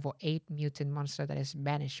of your level 8 mutant monster that is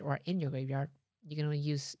banished or in your graveyard. You can only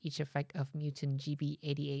use each effect of Mutant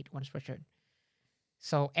GB88 once per turn.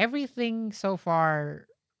 So everything so far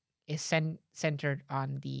is centered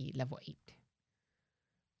on the level 8.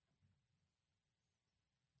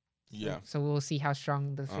 Yeah. So we'll see how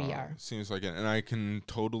strong the three are. Seems like it. And I can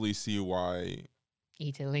totally see why.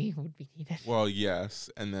 Italy would be needed. Well, yes.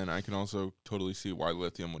 And then I can also totally see why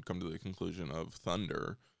Lithium would come to the conclusion of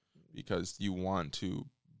Thunder, because you want to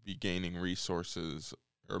be gaining resources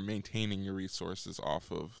or maintaining your resources off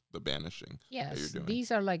of the banishing that you're Yes, doing.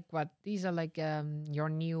 these are like what? These are like your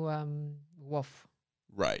new wolf.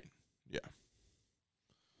 Right. Yeah.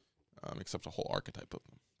 Except a whole archetype of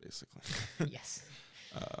them, basically. Yes.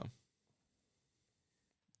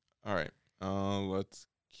 All right. Let's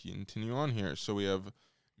continue on here. So we have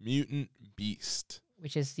Mutant Beast.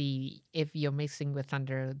 Which is if you're mixing with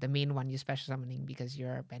thunder, the main one you're special summoning because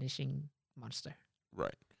you're banishing monster.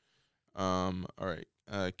 Right. All right.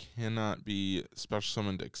 Cannot be special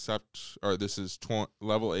summoned except, or this is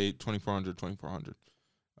level 8, 2400, 2400.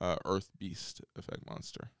 Earth Beast effect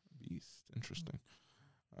monster. Beast. Interesting.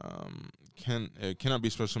 Cannot be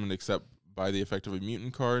special summoned except by the effect of a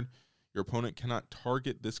mutant card. Your opponent cannot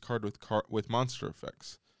target this card with monster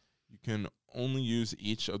effects. You can only use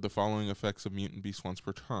each of the following effects of Mutant Beast once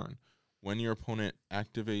per turn. When your opponent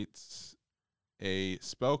activates a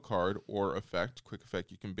spell card or effect, quick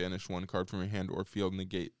effect, you can banish one card from your hand or field,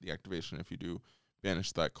 negate the activation if you do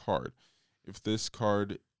banish that card. If this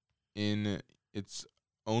card in its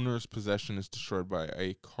owner's possession is destroyed by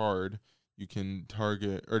a card, you can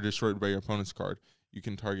target, or destroyed by your opponent's card, you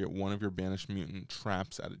can target one of your banished mutant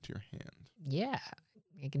traps added to your hand. Yeah,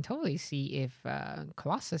 I can totally see if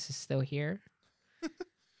Colossus is still here.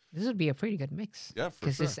 This would be a pretty good mix. Yeah, for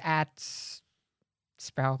Because sure. this adds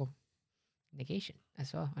spell negation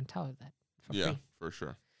as well on top of that. For Yeah, free. for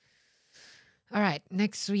sure. All right,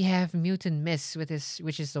 next we have Mutant Mist, which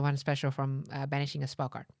is the one special from banishing a spell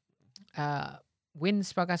card. Win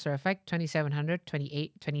spellcaster effect 2700,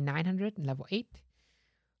 2900, and level 8.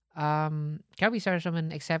 Cannot be special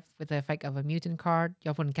summoned except with the effect of a mutant card.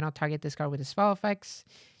 Your opponent cannot target this card with the spell effects.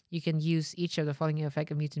 You can use each of the following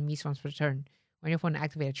effect of Mutant Mist once per turn. When your opponent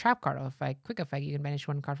activates a trap card or effect, quick effect, you can banish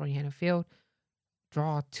one card from your hand or field.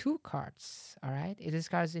 Draw 2 cards. All right. If this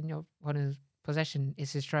card is in your opponent's possession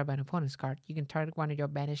is destroyed by an opponent's card, you can target one of your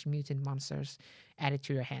banished mutant monsters added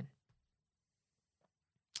to your hand.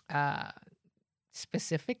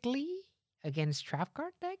 Specifically against trap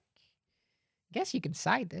card deck, guess you can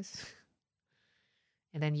side this.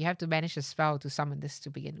 And then you have to banish a spell to summon this to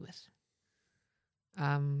begin with.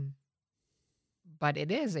 But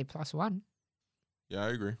it is a +1. Yeah, I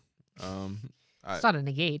agree. It's not a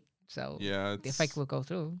negate, so Yeah, the effect will go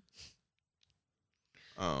through.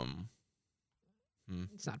 It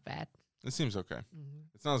It's not bad. seems okay. Mm-hmm.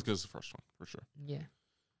 It's not as good as the first one, for sure. Yeah.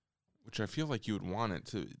 Which I feel like you would want it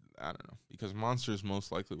to, I don't know, because monster is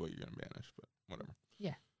most likely what you're going to banish, but whatever.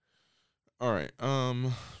 Yeah. All right.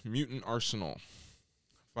 Mutant Arsenal.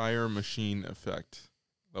 Fire Machine effect.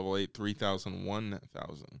 Level 8, 3000,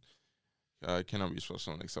 1000. Cannot be special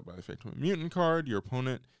summoned except by the effect of a mutant card. Your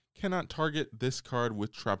opponent Cannot target this card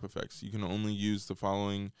with trap effects. You can only use the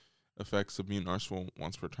following effects of Mutant Arsenal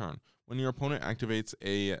once per turn. When your opponent activates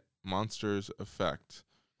a monster's effect,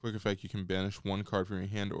 quick effect, you can banish one card from your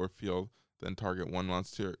hand or field, then target one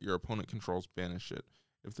monster your opponent controls, banish it.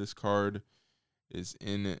 If this card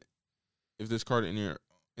in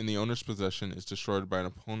the owner's possession is destroyed by an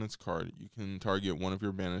opponent's card, you can target one of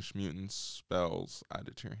your banished mutant spells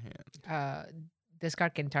added to your hand. This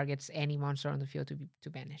card can target any monster on the field to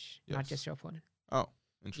banish, not Yes. just your opponent. Oh,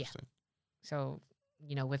 interesting. So,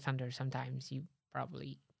 with Thunder, sometimes you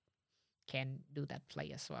probably can do that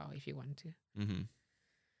play as well if you want to.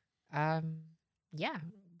 Mm-hmm. Yeah,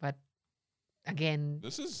 but again,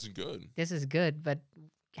 This is good. but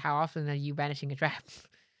how often are you banishing a trap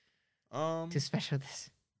to special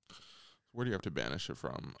this? Where do you have to banish it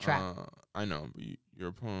from? Trap. I know, but your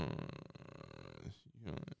opponent.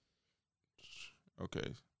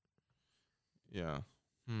 Okay. Yeah.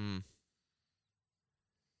 I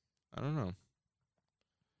don't know.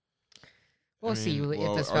 We'll see if the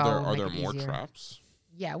are spell will are make there it more easier. traps?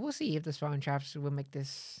 Yeah, we'll see if the spell and traps will make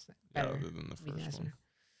this Yeah, better. other than the Be first nicer.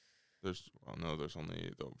 one.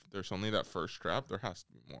 There's only that first trap. There has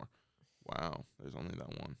to be more. Wow, there's only that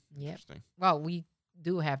one. Yep. Interesting. Well, we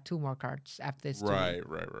do have 2 more cards after this. Right.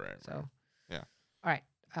 So, Yeah. All right.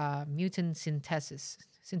 Mutant Synthesis.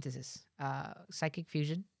 Psychic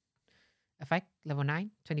Fusion. Effect, level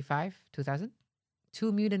 9, 25, 2000.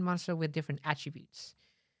 2 mutant monster with different attributes.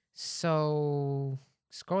 So,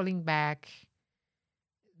 scrolling back,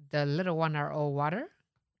 the little one are all water,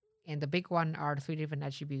 and the big one are 3 different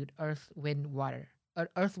attribute: earth, wind, water.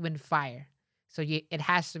 Earth, wind, fire. So it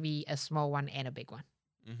has to be a small one and a big one.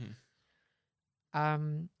 Mm-hmm.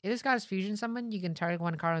 If this card is fusion summon, you can target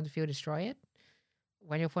one card on the field, destroy it.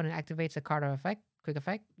 When your opponent activates a card or effect, quick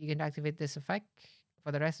effect, you can activate this effect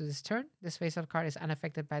for the rest of this turn. This face-up card is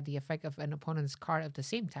unaffected by the effect of an opponent's card of the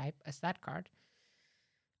same type as that card.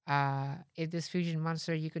 If this fusion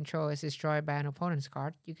monster you control is destroyed by an opponent's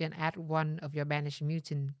card, you can add one of your banished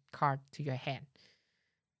mutant card to your hand.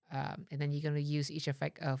 And then you're going to use each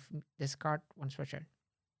effect of this card once per turn.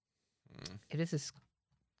 If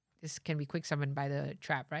this can be quick summoned by the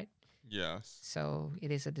trap, right? Yes. So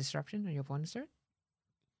it is a disruption on your opponent's turn.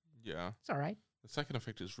 Yeah. It's all right. The second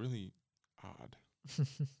effect is really odd.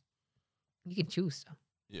 You can choose, though.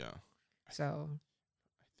 Yeah. So,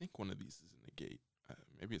 I think one of these is a negate.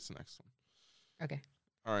 Maybe it's the next one. okay.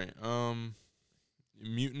 All right.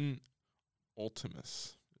 Mutant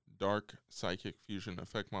Ultimus. Dark Psychic Fusion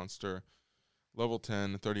Effect Monster. Level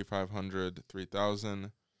 10, 3500,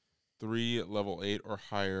 3000. 3 level 8 or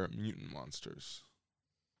higher mutant monsters.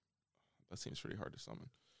 That seems pretty hard to summon.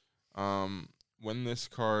 When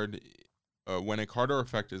a card or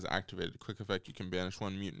effect is activated, quick effect, you can banish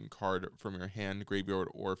one mutant card from your hand, graveyard,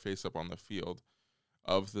 or face up on the field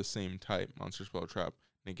of the same type, monster, spell, or trap.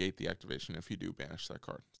 Negate the activation if you do banish that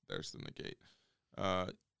card. There's the negate.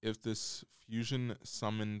 If this fusion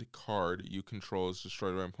summoned card you control is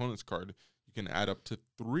destroyed by an opponent's card, you can add up to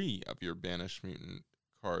 3 of your banished mutant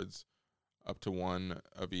cards, up to 1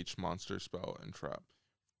 of each monster, spell, and trap,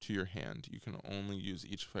 to your hand. You can only use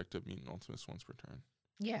each effect of Mutant Ultimus once per turn.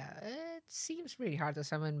 Yeah, it seems pretty hard to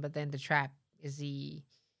summon, but then the trap is the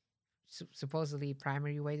supposedly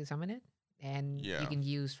primary way to summon it, and Yeah. you can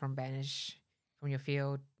use from banish from your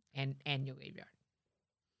field and your graveyard.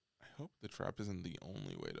 I hope the trap isn't the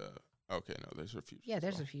only way to... Okay, no, there's a fusion. Yeah, as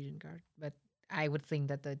there's well. a fusion card, but I would think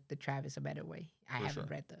that the trap is a better way. I For haven't sure.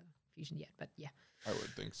 read the fusion yet, but yeah. I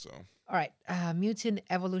would think so. All right, Mutant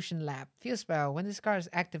Evolution Lab. Field spell. When this card is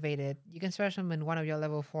activated, you can special summon one of your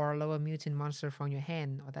level 4 or lower mutant monster from your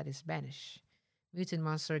hand, or that is banished. Mutant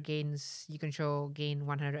monster you control gain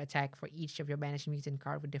 100 attack for each of your banished mutant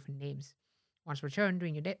card with different names. Once per turn,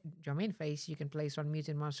 during your main phase, you can place one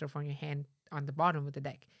mutant monster from your hand on the bottom of the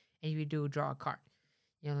deck, and if you do, draw a card.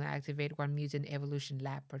 You only activate one Mutant Evolution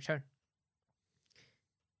Lab per turn.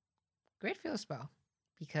 Great field spell,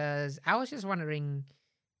 because I was just wondering,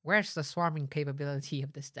 where's the swarming capability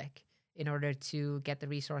of this deck in order to get the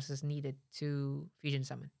resources needed to fusion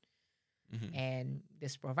summon? Mm-hmm. And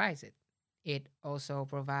this provides it. It also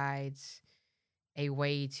provides a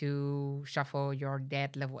way to shuffle your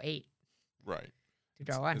dead level 8 Right. to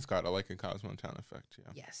draw one. It's got a Cosmo Town effect,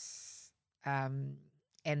 yeah. Yes. And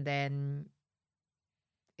then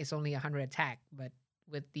it's only 100 attack, but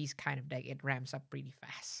with these kind of deck, it ramps up pretty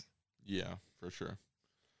fast. Yeah, for sure.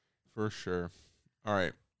 For sure. All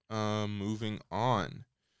right. Moving on.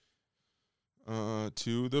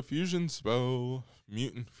 To the fusion spell.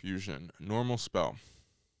 Mutant Fusion. Normal spell.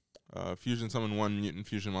 Fusion summon one mutant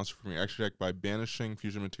fusion monster from your extra deck by banishing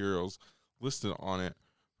fusion materials listed on it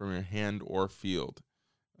from your hand or field.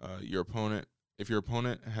 If your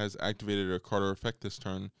opponent has activated a card or effect this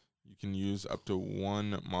turn, you can use up to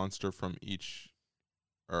one monster from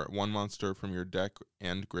your deck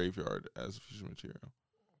and graveyard as a fusion material.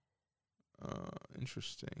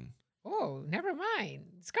 Interesting. Oh, never mind.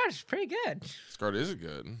 This card is pretty good. This card is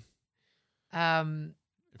good.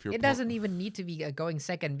 If your It doesn't even need to be going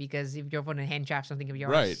second because if your opponent hand traps something of yours.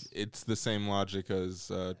 Right, it's the same logic as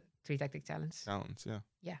 3 tactic talents. talents. Yeah.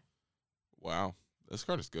 Yeah. Wow, this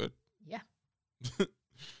card is good. Yeah.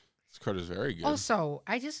 This card is very good. Also,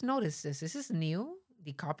 I just noticed this. Is this new?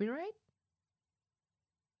 The copyright?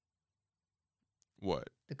 What?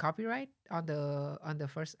 The copyright on the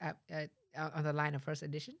first app on the line of first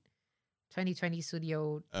edition, 2020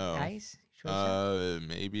 Studio Oh. Dice.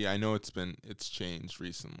 Maybe I know it's changed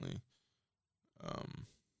recently.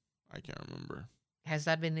 I can't remember. Has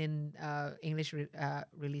that been in English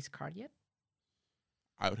release card yet?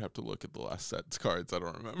 I would have to look at the last set's cards. I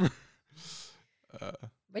don't remember.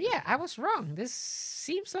 But yeah, I was wrong. This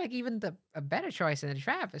seems like even a better choice than a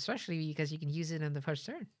trap, especially because you can use it in the first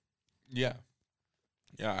turn. Yeah.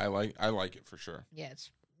 Yeah, I like it for sure. Yeah,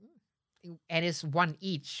 and it's one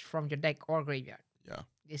each from your deck or graveyard. Yeah.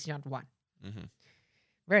 It's not one. Mm-hmm.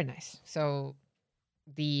 Very nice. So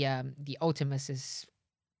the Ultimus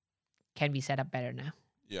can be set up better now.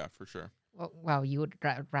 Yeah, for sure. Well, you would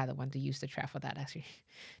rather want to use the trap for that actually,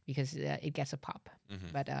 because it gets a pop. Mm-hmm.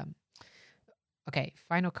 But okay,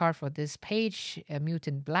 final card for this page: a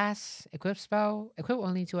Mutant Blast. Equip spell. Equip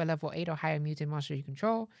only to a level 8 or higher mutant monster you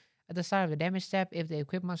control. At the start of the damage step, if the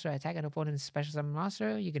equipped monster attack an opponent's special summon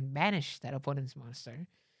monster, you can banish that opponent's monster.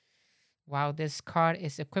 While this card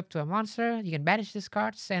is equipped to a monster, you can banish this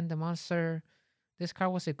card, send the monster. This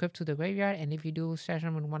card was equipped to the graveyard, and if you do, special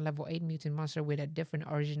summon one level 8 mutant monster with a different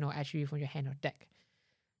original attribute from your hand or deck.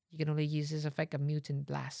 You can only use this effect of Mutant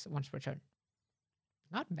Blast once per turn.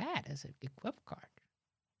 Not bad as an equipped card.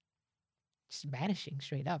 Just banishing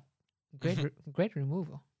straight up. Great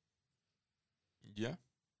removal. Yeah.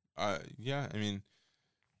 Yeah, I mean,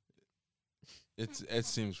 it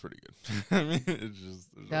seems pretty good. I mean, it's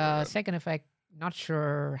just The second effect, not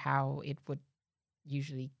sure how it would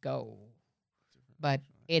usually go, but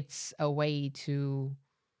it's a way to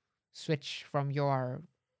switch from your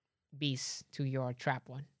beast to your trap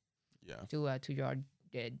one. Yeah. To your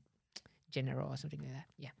general or something like that.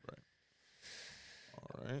 Yeah.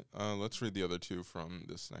 All right. Let's read the other two from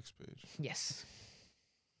this next page. Yes.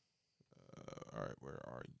 All right, where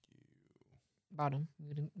are you? Bottom.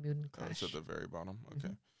 Mutant Oh, it's Clash. at the very bottom. Okay.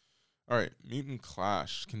 Mhm. All right. Mutant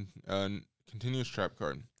Clash. Continuous trap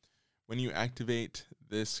card. When you activate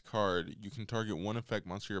this card, you can target one effect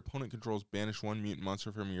monster your opponent controls, banish one mutant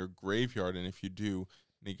monster from your graveyard, and if you do,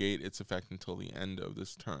 negate its effect until the end of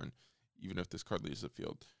this turn, even if this card leaves the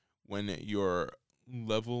field. When your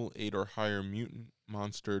level 8 or higher mutant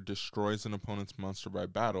monster destroys an opponent's monster by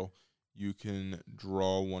battle, you can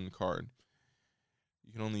draw one card.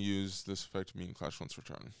 You can only use this effect of Mutant Clash once per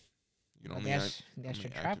turn. You can Well, only that's only your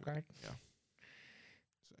trap activate- card.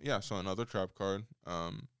 Yeah. So another trap card.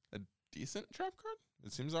 A decent trap card.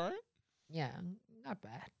 It seems alright. Yeah, not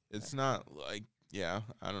bad. It's not like I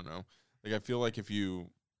don't know. Like I feel like if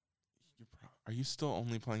are you still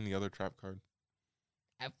only playing the other trap card?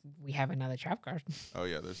 We have another trap card. Oh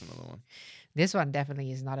yeah, there's another one. This one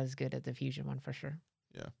definitely is not as good as the fusion one for sure.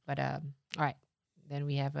 Yeah. But all right. Then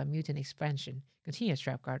we have a Mutant Expansion. Continuous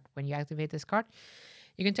trap card. When you activate this card,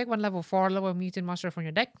 you can take one level 4 level mutant monster from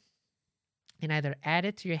your deck and either add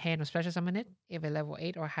it to your hand or special summon it. If a level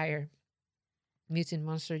 8 or higher mutant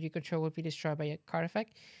monster you control will be destroyed by a card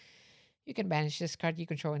effect, you can banish this card you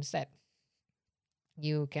control instead.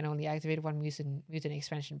 You can only activate one mutant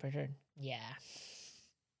expansion per turn. Yeah.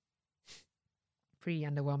 Pretty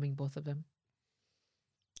underwhelming, both of them.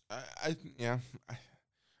 I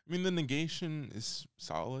mean, the negation is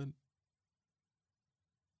solid.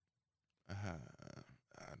 I don't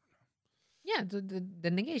know. Yeah, the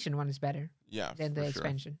negation one is better Yeah, than the for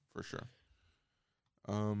expansion. Sure, for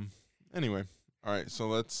sure. Anyway, all right. So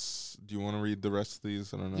do you want to read the rest of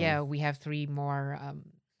these? I don't know. Yeah, we have 3 more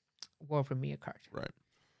World Premiere cards. Right.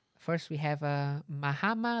 First, we have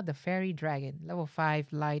Mahama the Fairy Dragon, level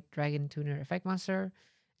 5 light dragon tuner effect monster,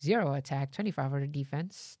 0 attack, 2500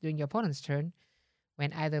 defense. During your opponent's turn,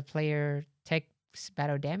 when either player takes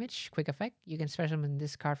battle damage, quick effect, you can special summon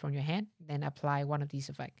this card from your hand, then apply one of these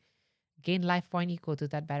effects. Gain life point equal to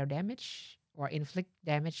that battle damage, or inflict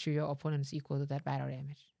damage to your opponents equal to that battle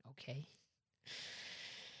damage. Okay.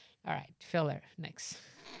 All right, filler next.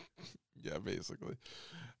 Yeah, basically.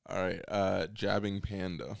 All right. Jabbing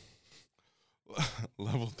Panda.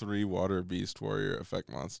 Level 3 Water Beast Warrior effect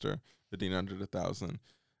monster, 1500 1000.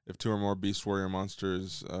 If 2 or more Beast Warrior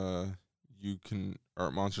monsters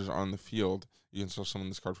monsters are on the field, you can special summon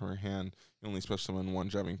this card from your hand. You only special summon one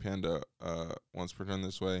Jabbing Panda once per turn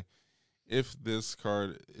this way. If this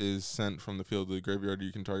card is sent from the field to the graveyard,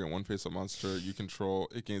 you can target one face-up monster you control.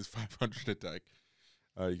 It gains 500 attack.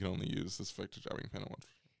 You can only use this effect to Jabbing Panda once.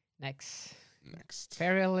 Next.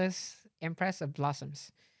 Perilous Empress of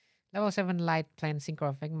Blossoms. Level 7 Light Plant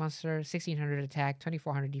Synchro Effect Monster, 1600 attack,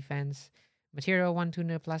 2400 defense. Material 1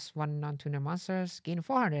 tuner plus 1 non-tuner monsters. Gain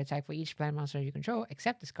 400 attack for each plant monster you control,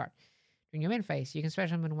 except this card. During your main phase, you can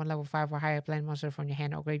special summon one level 5 or higher plant monster from your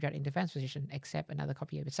hand or graveyard in defense position, except another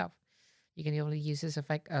copy of itself. You can only use this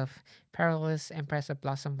effect of Perilous Empress of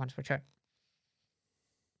Blossom once per turn.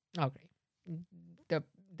 Okay.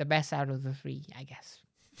 The best out of the three, I guess.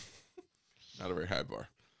 Not a very high bar.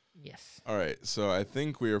 Yes. All right, so I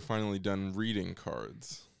think we are finally done reading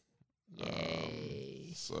cards.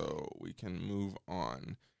 Yay. So we can move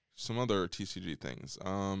on. Some other TCG things.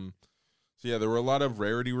 So yeah, there were a lot of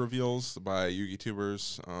rarity reveals by Yugi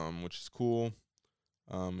tubers, which is cool.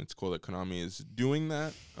 It's cool that Konami is doing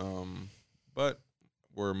that. But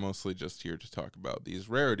we're mostly just here to talk about these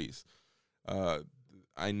rarities.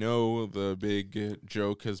 I know the big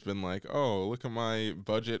joke has been like, oh, look at my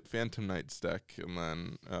budget Phantom Knights deck. And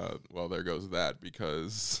then, well, there goes that,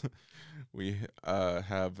 because we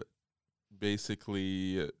have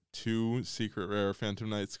basically 2 secret rare Phantom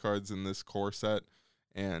Knights cards in this core set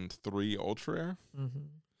and 3 ultra rare. Mm-hmm.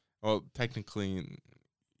 Well, technically,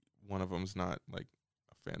 one of them's not like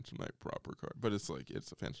a Phantom Knight proper card, but it's a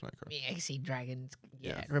Phantom Knight card. I see Dragons.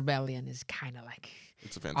 Yeah. Rebellion is kind of like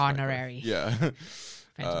It's a Phantom Knight card. honorary. Yeah. Phantom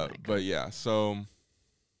Knight card. But yeah, so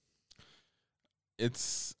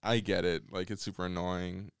I get it. Like, it's super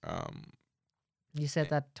annoying. You said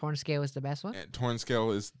that Torn Scale is the best one? Torn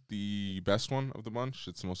Scale is the best one of the bunch.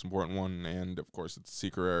 It's the most important one, and of course, it's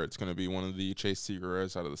secret rare. It's going to be one of the chase secret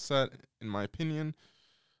rares out of the set, in my opinion.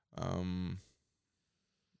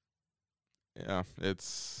 Yeah,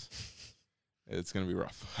 it's going to be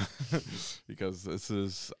rough because this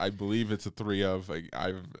is, I believe it's a 3 of.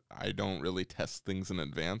 I don't really test things in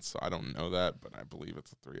advance, so I don't know that, but I believe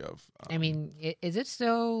it's a 3 of. I mean, is it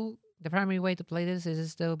still the primary way to play this? Is it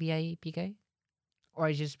still BA PK? Or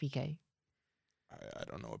is it just PK? I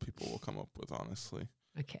don't know what people will come up with, honestly.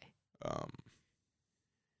 Okay.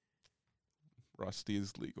 Rusty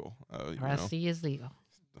is legal. Rusty is legal.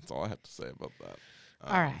 That's all I have to say about that.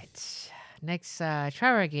 All right. Next,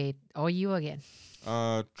 Tri-Brigade. Oh, you again.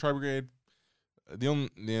 Tri-Brigade. The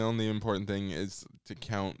only important thing is to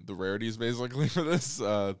count the rarities, basically, for this.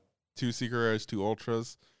 2 secret rares, 2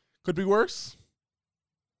 ultras. Could be worse.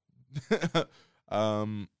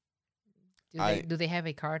 Do they have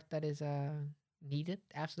a card that is needed?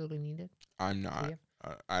 Absolutely needed? I'm not.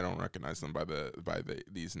 I don't recognize them by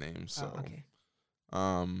these names. So, okay.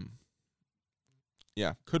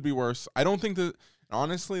 Yeah, could be worse. I don't think that,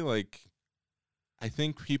 honestly, like, I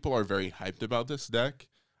think people are very hyped about this deck.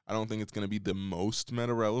 I don't think it's going to be the most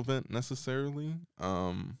meta relevant necessarily.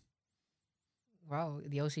 Well,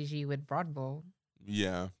 the OCG with Broad Bowl.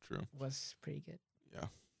 Yeah, true. Was pretty good. Yeah.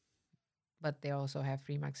 But they also have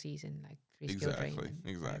 3 maxis and like 3 skill drain.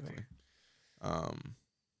 Exactly.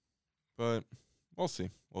 But we'll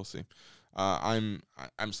see. I'm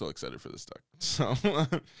so excited for this deck. So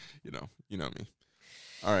you know me.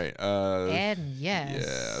 All right. And yes,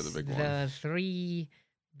 yeah, the big one. The 3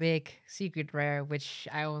 big secret rare, which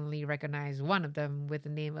I only recognize one of them with the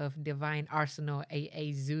name of Divine Arsenal,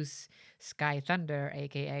 AA Zeus Sky Thunder,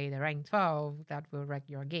 aka the rank 12 that will wreck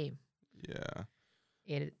your game. Yeah.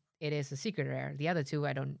 It is a secret rare. The other 2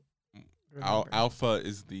 I don't remember. Alpha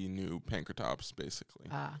is the new Pankratops,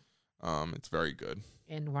 basically. It's very good.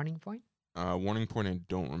 And Warning Point? Warning Point I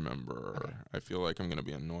don't remember. Okay. I feel like I'm gonna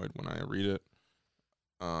be annoyed when I read it.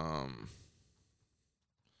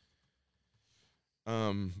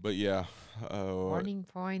 But yeah. Warning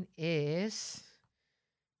Point is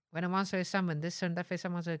when a monster is summoned, this turn that face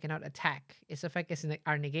monster cannot attack. Its effects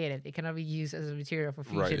are negated. It cannot be used as a material for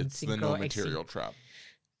fusion. Right, it's the no material exceed. trap.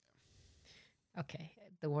 Okay,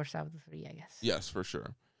 the worst out of the 3, I guess. Yes, for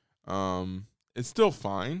sure. It's still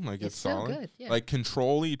fine. Like, it's still solid. Good, yeah. Like,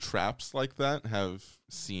 control-y traps like that have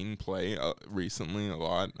seen play recently a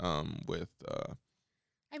lot. With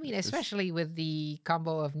I mean, especially with the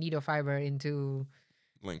combo of Nido Fiber into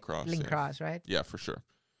Link Cross. Cross, right? Yeah, for sure.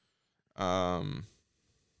 Well,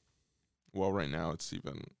 right now it's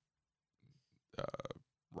even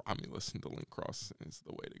Romulus into Link Cross is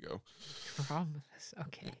the way to go. Romulus,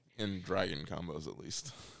 okay. In dragon combos, at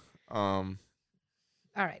least. All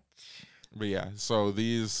right. But yeah, so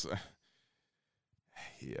these,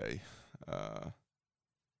 yeah,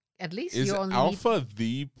 At least is you only Alpha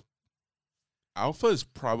Alpha is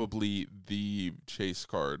probably the chase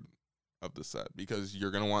card of the set because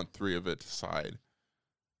you're gonna want 3 of it to side,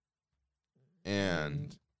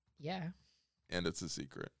 and yeah. and it's a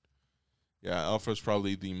secret. Yeah, Alpha is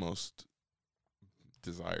probably the most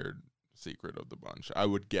desired secret of the bunch. I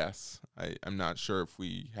would guess. I'm not sure if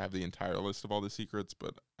we have the entire list of all the secrets,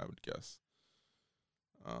 but I would guess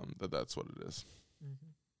that's what it is.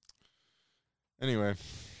 Anyway,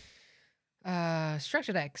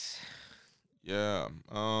 Structured X. yeah.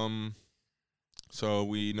 So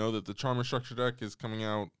we know that the Charmer structure deck is coming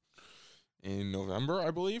out in November,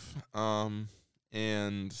 I believe.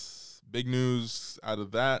 And big news out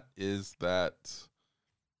of that is that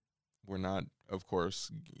we're not, of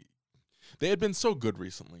course, they had been so good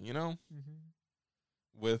recently, you know,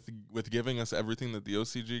 with giving us everything that the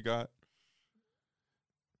OCG got.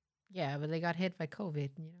 Yeah, but they got hit by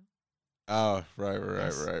COVID, you know. Oh, right.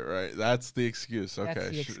 Yes. That's the excuse. Okay, That's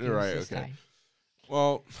the excuse right. this Okay. time.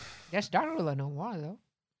 Well, There's Dark Ruler no more though.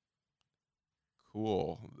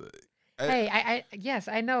 cool. Hey, yes,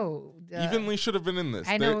 I know. Evenly should have been in this.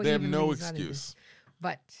 I know They have no Evenly's not in this. excuse.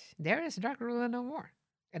 But there is Dark Ruler no more.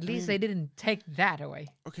 At least mean- they didn't take that away.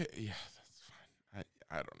 Okay, yeah, that's fine.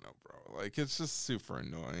 I don't know, bro. Like it's just super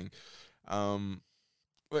annoying. And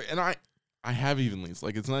I have Evenlys.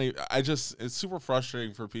 Like it's not. It's super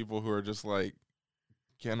frustrating for people who are just like,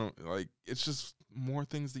 it's just more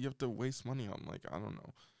things that you have to waste money on. Like I don't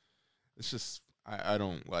know. It's just I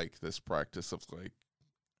don't like this practice of like.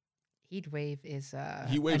 Heatwave is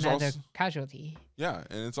Heatwave's another also- casualty. Yeah,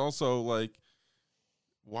 and it's also like,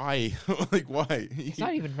 why? Like why? It's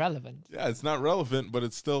not even relevant. Yeah, it's not relevant, but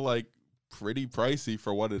it's still like pretty pricey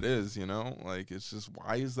for what it is, you know? Like it's just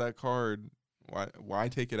why is that card why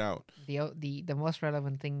take it out? The most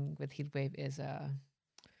relevant thing with Heatwave is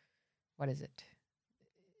what is it?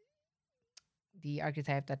 The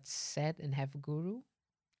archetype that's set and have Guru.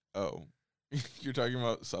 Oh. You're talking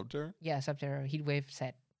about Subterra? Yeah, Subterra Heatwave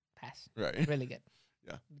set pass. Right. Really good.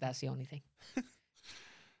 Yeah. That's the only thing.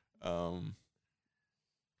 I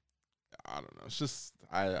don't know. It's just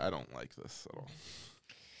I don't like this at all.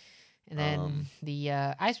 And then the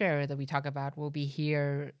Ice Barrier that we talk about will be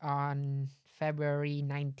here on February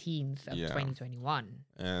 19th of Yeah. 2021.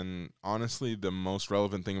 And honestly, the most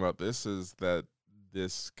relevant thing about this is that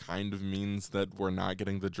this kind of means that we're not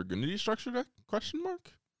getting the Dragoonity structure deck? Question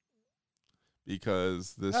mark?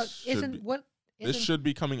 Because this should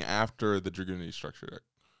be coming after the Dragoonity structure deck.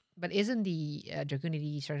 But isn't the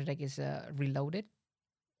Dragoonity starter deck is reloaded?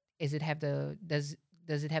 Does it have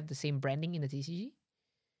the same branding in the TCG?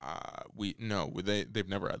 They've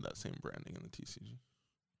never had that same branding in the TCG.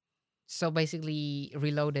 So basically,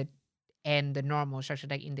 reloaded and the normal structure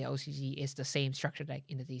deck in the OCG is the same structure deck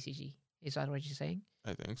in the TCG. Is that what you're saying?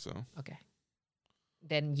 I think so. Okay.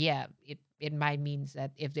 Then yeah, it might means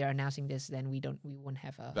that if they're announcing this, then we won't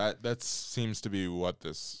have a That seems to be what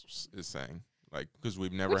this is saying. Like because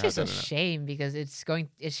we've never which had is a that. shame because it's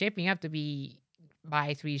shaping up to be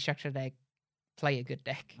buy 3 structure deck, play a good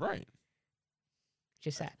deck. Right.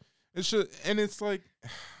 Just that. It's just, and it's like,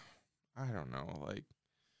 I don't know, like,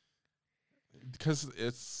 because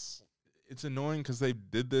it's annoying because they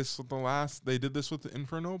did this with they did this with the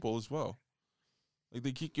Infernoble as well. Like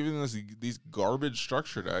they keep giving us these garbage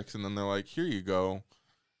structure decks, and then they're like, here you go,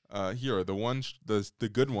 here are the ones, the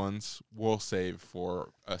good ones we'll save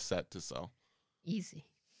for a set to sell. Easy.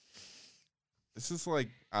 This is like,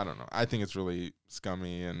 I don't know. I think it's really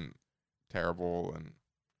scummy and terrible, and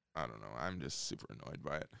I don't know. I'm just super annoyed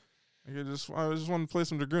by it. Like I just want to play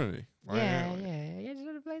some Dragoonity. Yeah. You just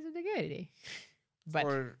want to play some Dragoonity. But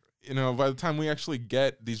Or, by the time we actually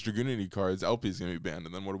get these Dragoonity cards, LP is going to be banned,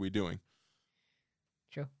 and then what are we doing?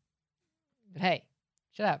 true. But hey,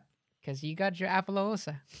 shut up, because you got your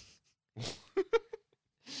Apollousa.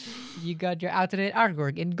 You got your alternate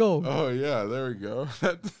artwork in gold. Oh, yeah, there we go.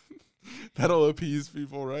 That'll appease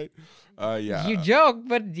people, right? Yeah. You joke,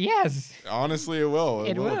 but yes. Honestly, it will.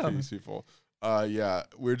 It will. appease people. Yeah,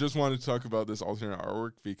 we just wanted to talk about this alternate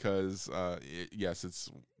artwork because, yes, it's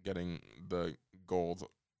getting the gold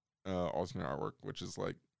alternate artwork, which is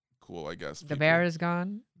like cool, I guess. The bear is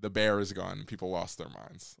gone. The bear is gone. People lost their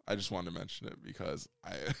minds. I just wanted to mention it because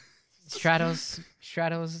Stratos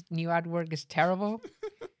new artwork is terrible.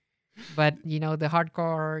 But the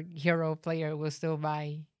hardcore hero player will still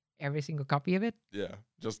buy every single copy of it. yeah,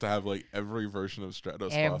 just to have like every version of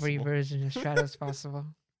Stratos Every possible. version of Stratos possible.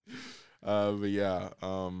 But yeah,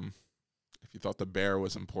 if you thought the bear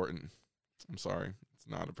was important, I'm sorry, it's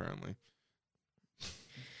not apparently.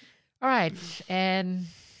 All right, and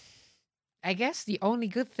I guess the only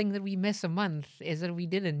good thing that we miss a month is that we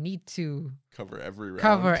didn't need to Cover every round.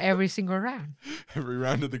 cover every single round. Every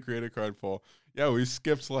round of the creator card poll. Yeah, we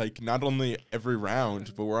skipped like not only every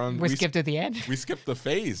round, but We skipped at the end. we skipped the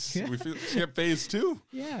phase. We skipped phase 2.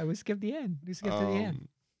 Yeah, we skipped the end. We skipped to the end.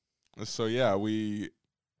 So yeah, we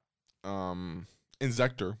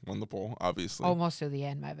Inzector won the poll, obviously. Almost to the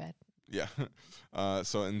end, my bad. Yeah.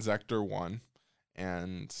 So Inzector won,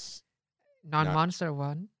 and Non-monster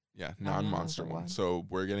one. yeah, Non-monster non-monster one. one. So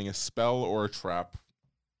we're getting a spell or a trap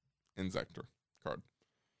Inzector card.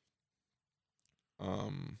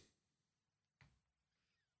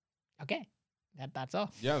 Okay, that's all.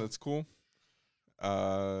 Yeah, that's cool.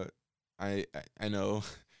 I know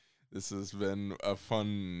this has been a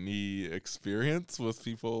funny experience with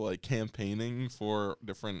people like campaigning for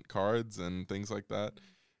different cards and things like that.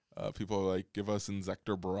 People like give us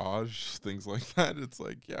Inzector Barrage, things like that. It's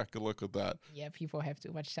like, yeah, good luck with that. Yeah, people have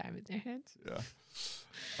too much time in their hands. Yeah.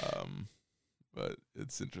 But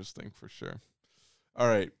it's interesting for sure. All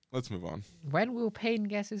right, let's move on. When will Pain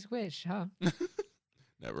guess his wish, huh?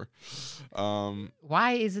 Never.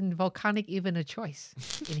 Why isn't Volcanic even a choice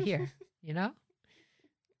in here? You know?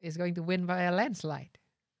 It's going to win by a landslide.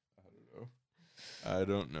 I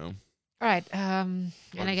don't know. All right. And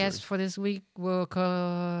I guess Luxury. for this week we'll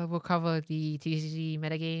cover the TCG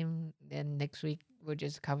metagame. Then next week we'll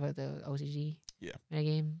just cover the OCG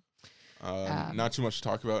metagame. Not too much to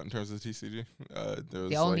talk about in terms of TCG. There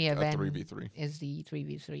was The only like event a 3v3. is the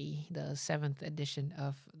 3v3, the 7th edition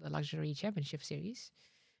of the Luxury Championship Series.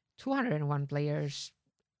 201 players.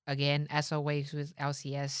 Again, as always with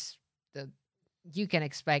LCS, you can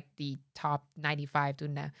expect the top 95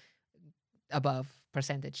 to above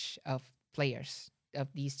percentage of players of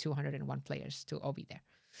these 201 players to all be there.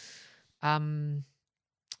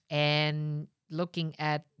 And looking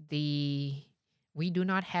at we do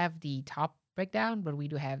not have the top breakdown, but we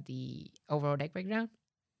do have the overall deck breakdown.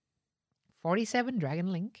 47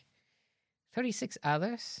 Dragon Link, 36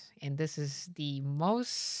 others, and this is the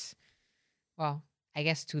most, well, I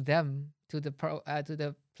guess to them, to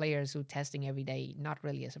the players who testing every day, not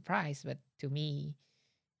really a surprise, but to me,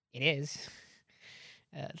 it is.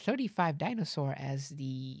 35 Dinosaur as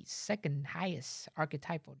the second highest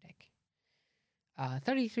archetypal deck.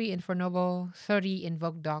 33 Infernoble, 30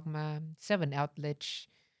 Invoke Dogma, 7 Outlich,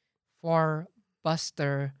 4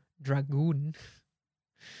 Buster Dragoon,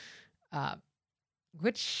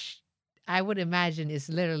 which I would imagine is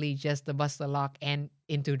literally just the Buster Lock and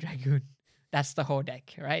into Dragoon. That's the whole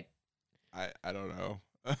deck, right? I don't know.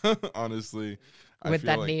 Honestly. With I feel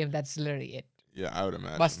that like, name, that's literally it. Yeah, I would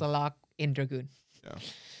imagine. Buster Lock in Dragoon.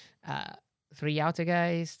 Yeah. 3 Outer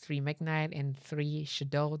Guys, 3 Magnite, and 3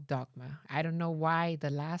 Shadow Dogma. I don't know why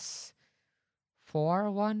the last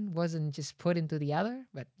 4 one wasn't just put into the other,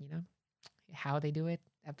 but you know how they do it,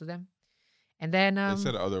 up to them. And then They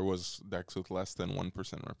said other was decks with less than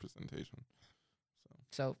 1% representation.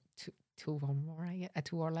 so two or more, I guess,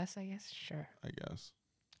 2 or less, I guess. Sure. I guess.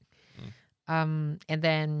 And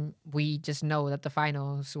then we just know that the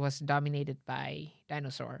finals was dominated by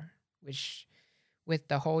Dinosaur, which with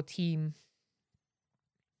the whole team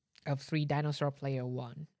of 3 Dinosaur player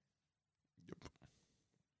won. Yep.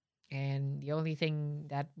 And the only thing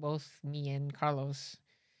that both me and Carlos,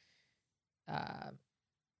 I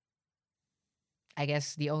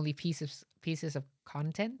guess the only pieces of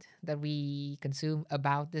content that we consume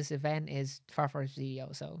about this event is Farfar's video.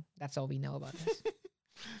 So that's all we know about this.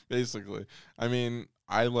 Basically. I mean,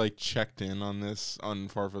 I like checked in on this on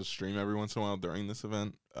Farfa's stream every once in a while during this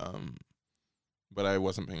event. But I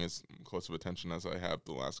wasn't paying as close of attention as I have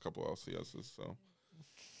the last couple LCSs. So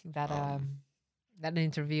that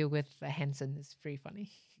interview with Hansen is pretty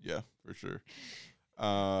funny. yeah, for sure.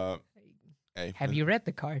 Hey, Have you read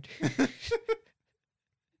the card?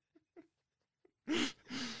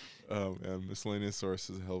 Oh man, Miscellaneous Source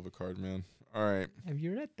is a hell of a card, man. All right. Have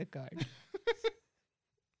you read the card?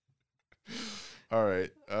 All right.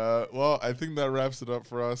 Well, I think that wraps it up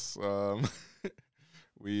for us.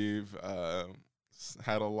 We've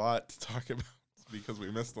had a lot to talk about because we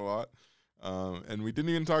missed a lot. And we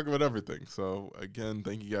didn't even talk about everything. So, again,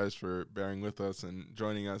 thank you guys for bearing with us and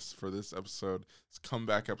joining us for this episode, this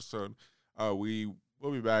comeback episode. We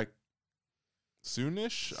will be back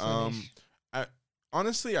soonish.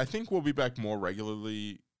 Honestly, I think we'll be back more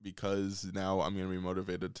regularly because now I'm going to be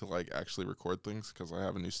motivated to like actually record things because I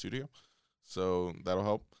have a new studio. So that'll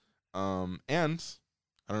help. And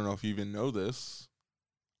I don't know if you even know this,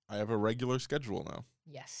 I have a regular schedule now.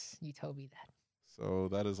 Yes, you told me that. So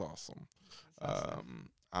that is awesome. That's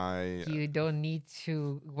awesome. You don't need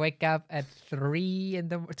to wake up at 2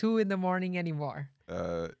 in the morning anymore.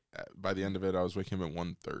 By the end of it, I was waking up at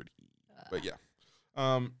 1:30. But yeah.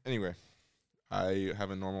 Anyway, I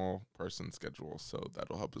have a normal person schedule, so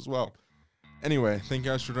that'll help as well. Anyway, thank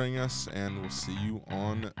you guys for joining us, and we'll see you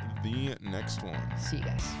on the next one. See you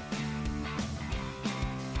guys.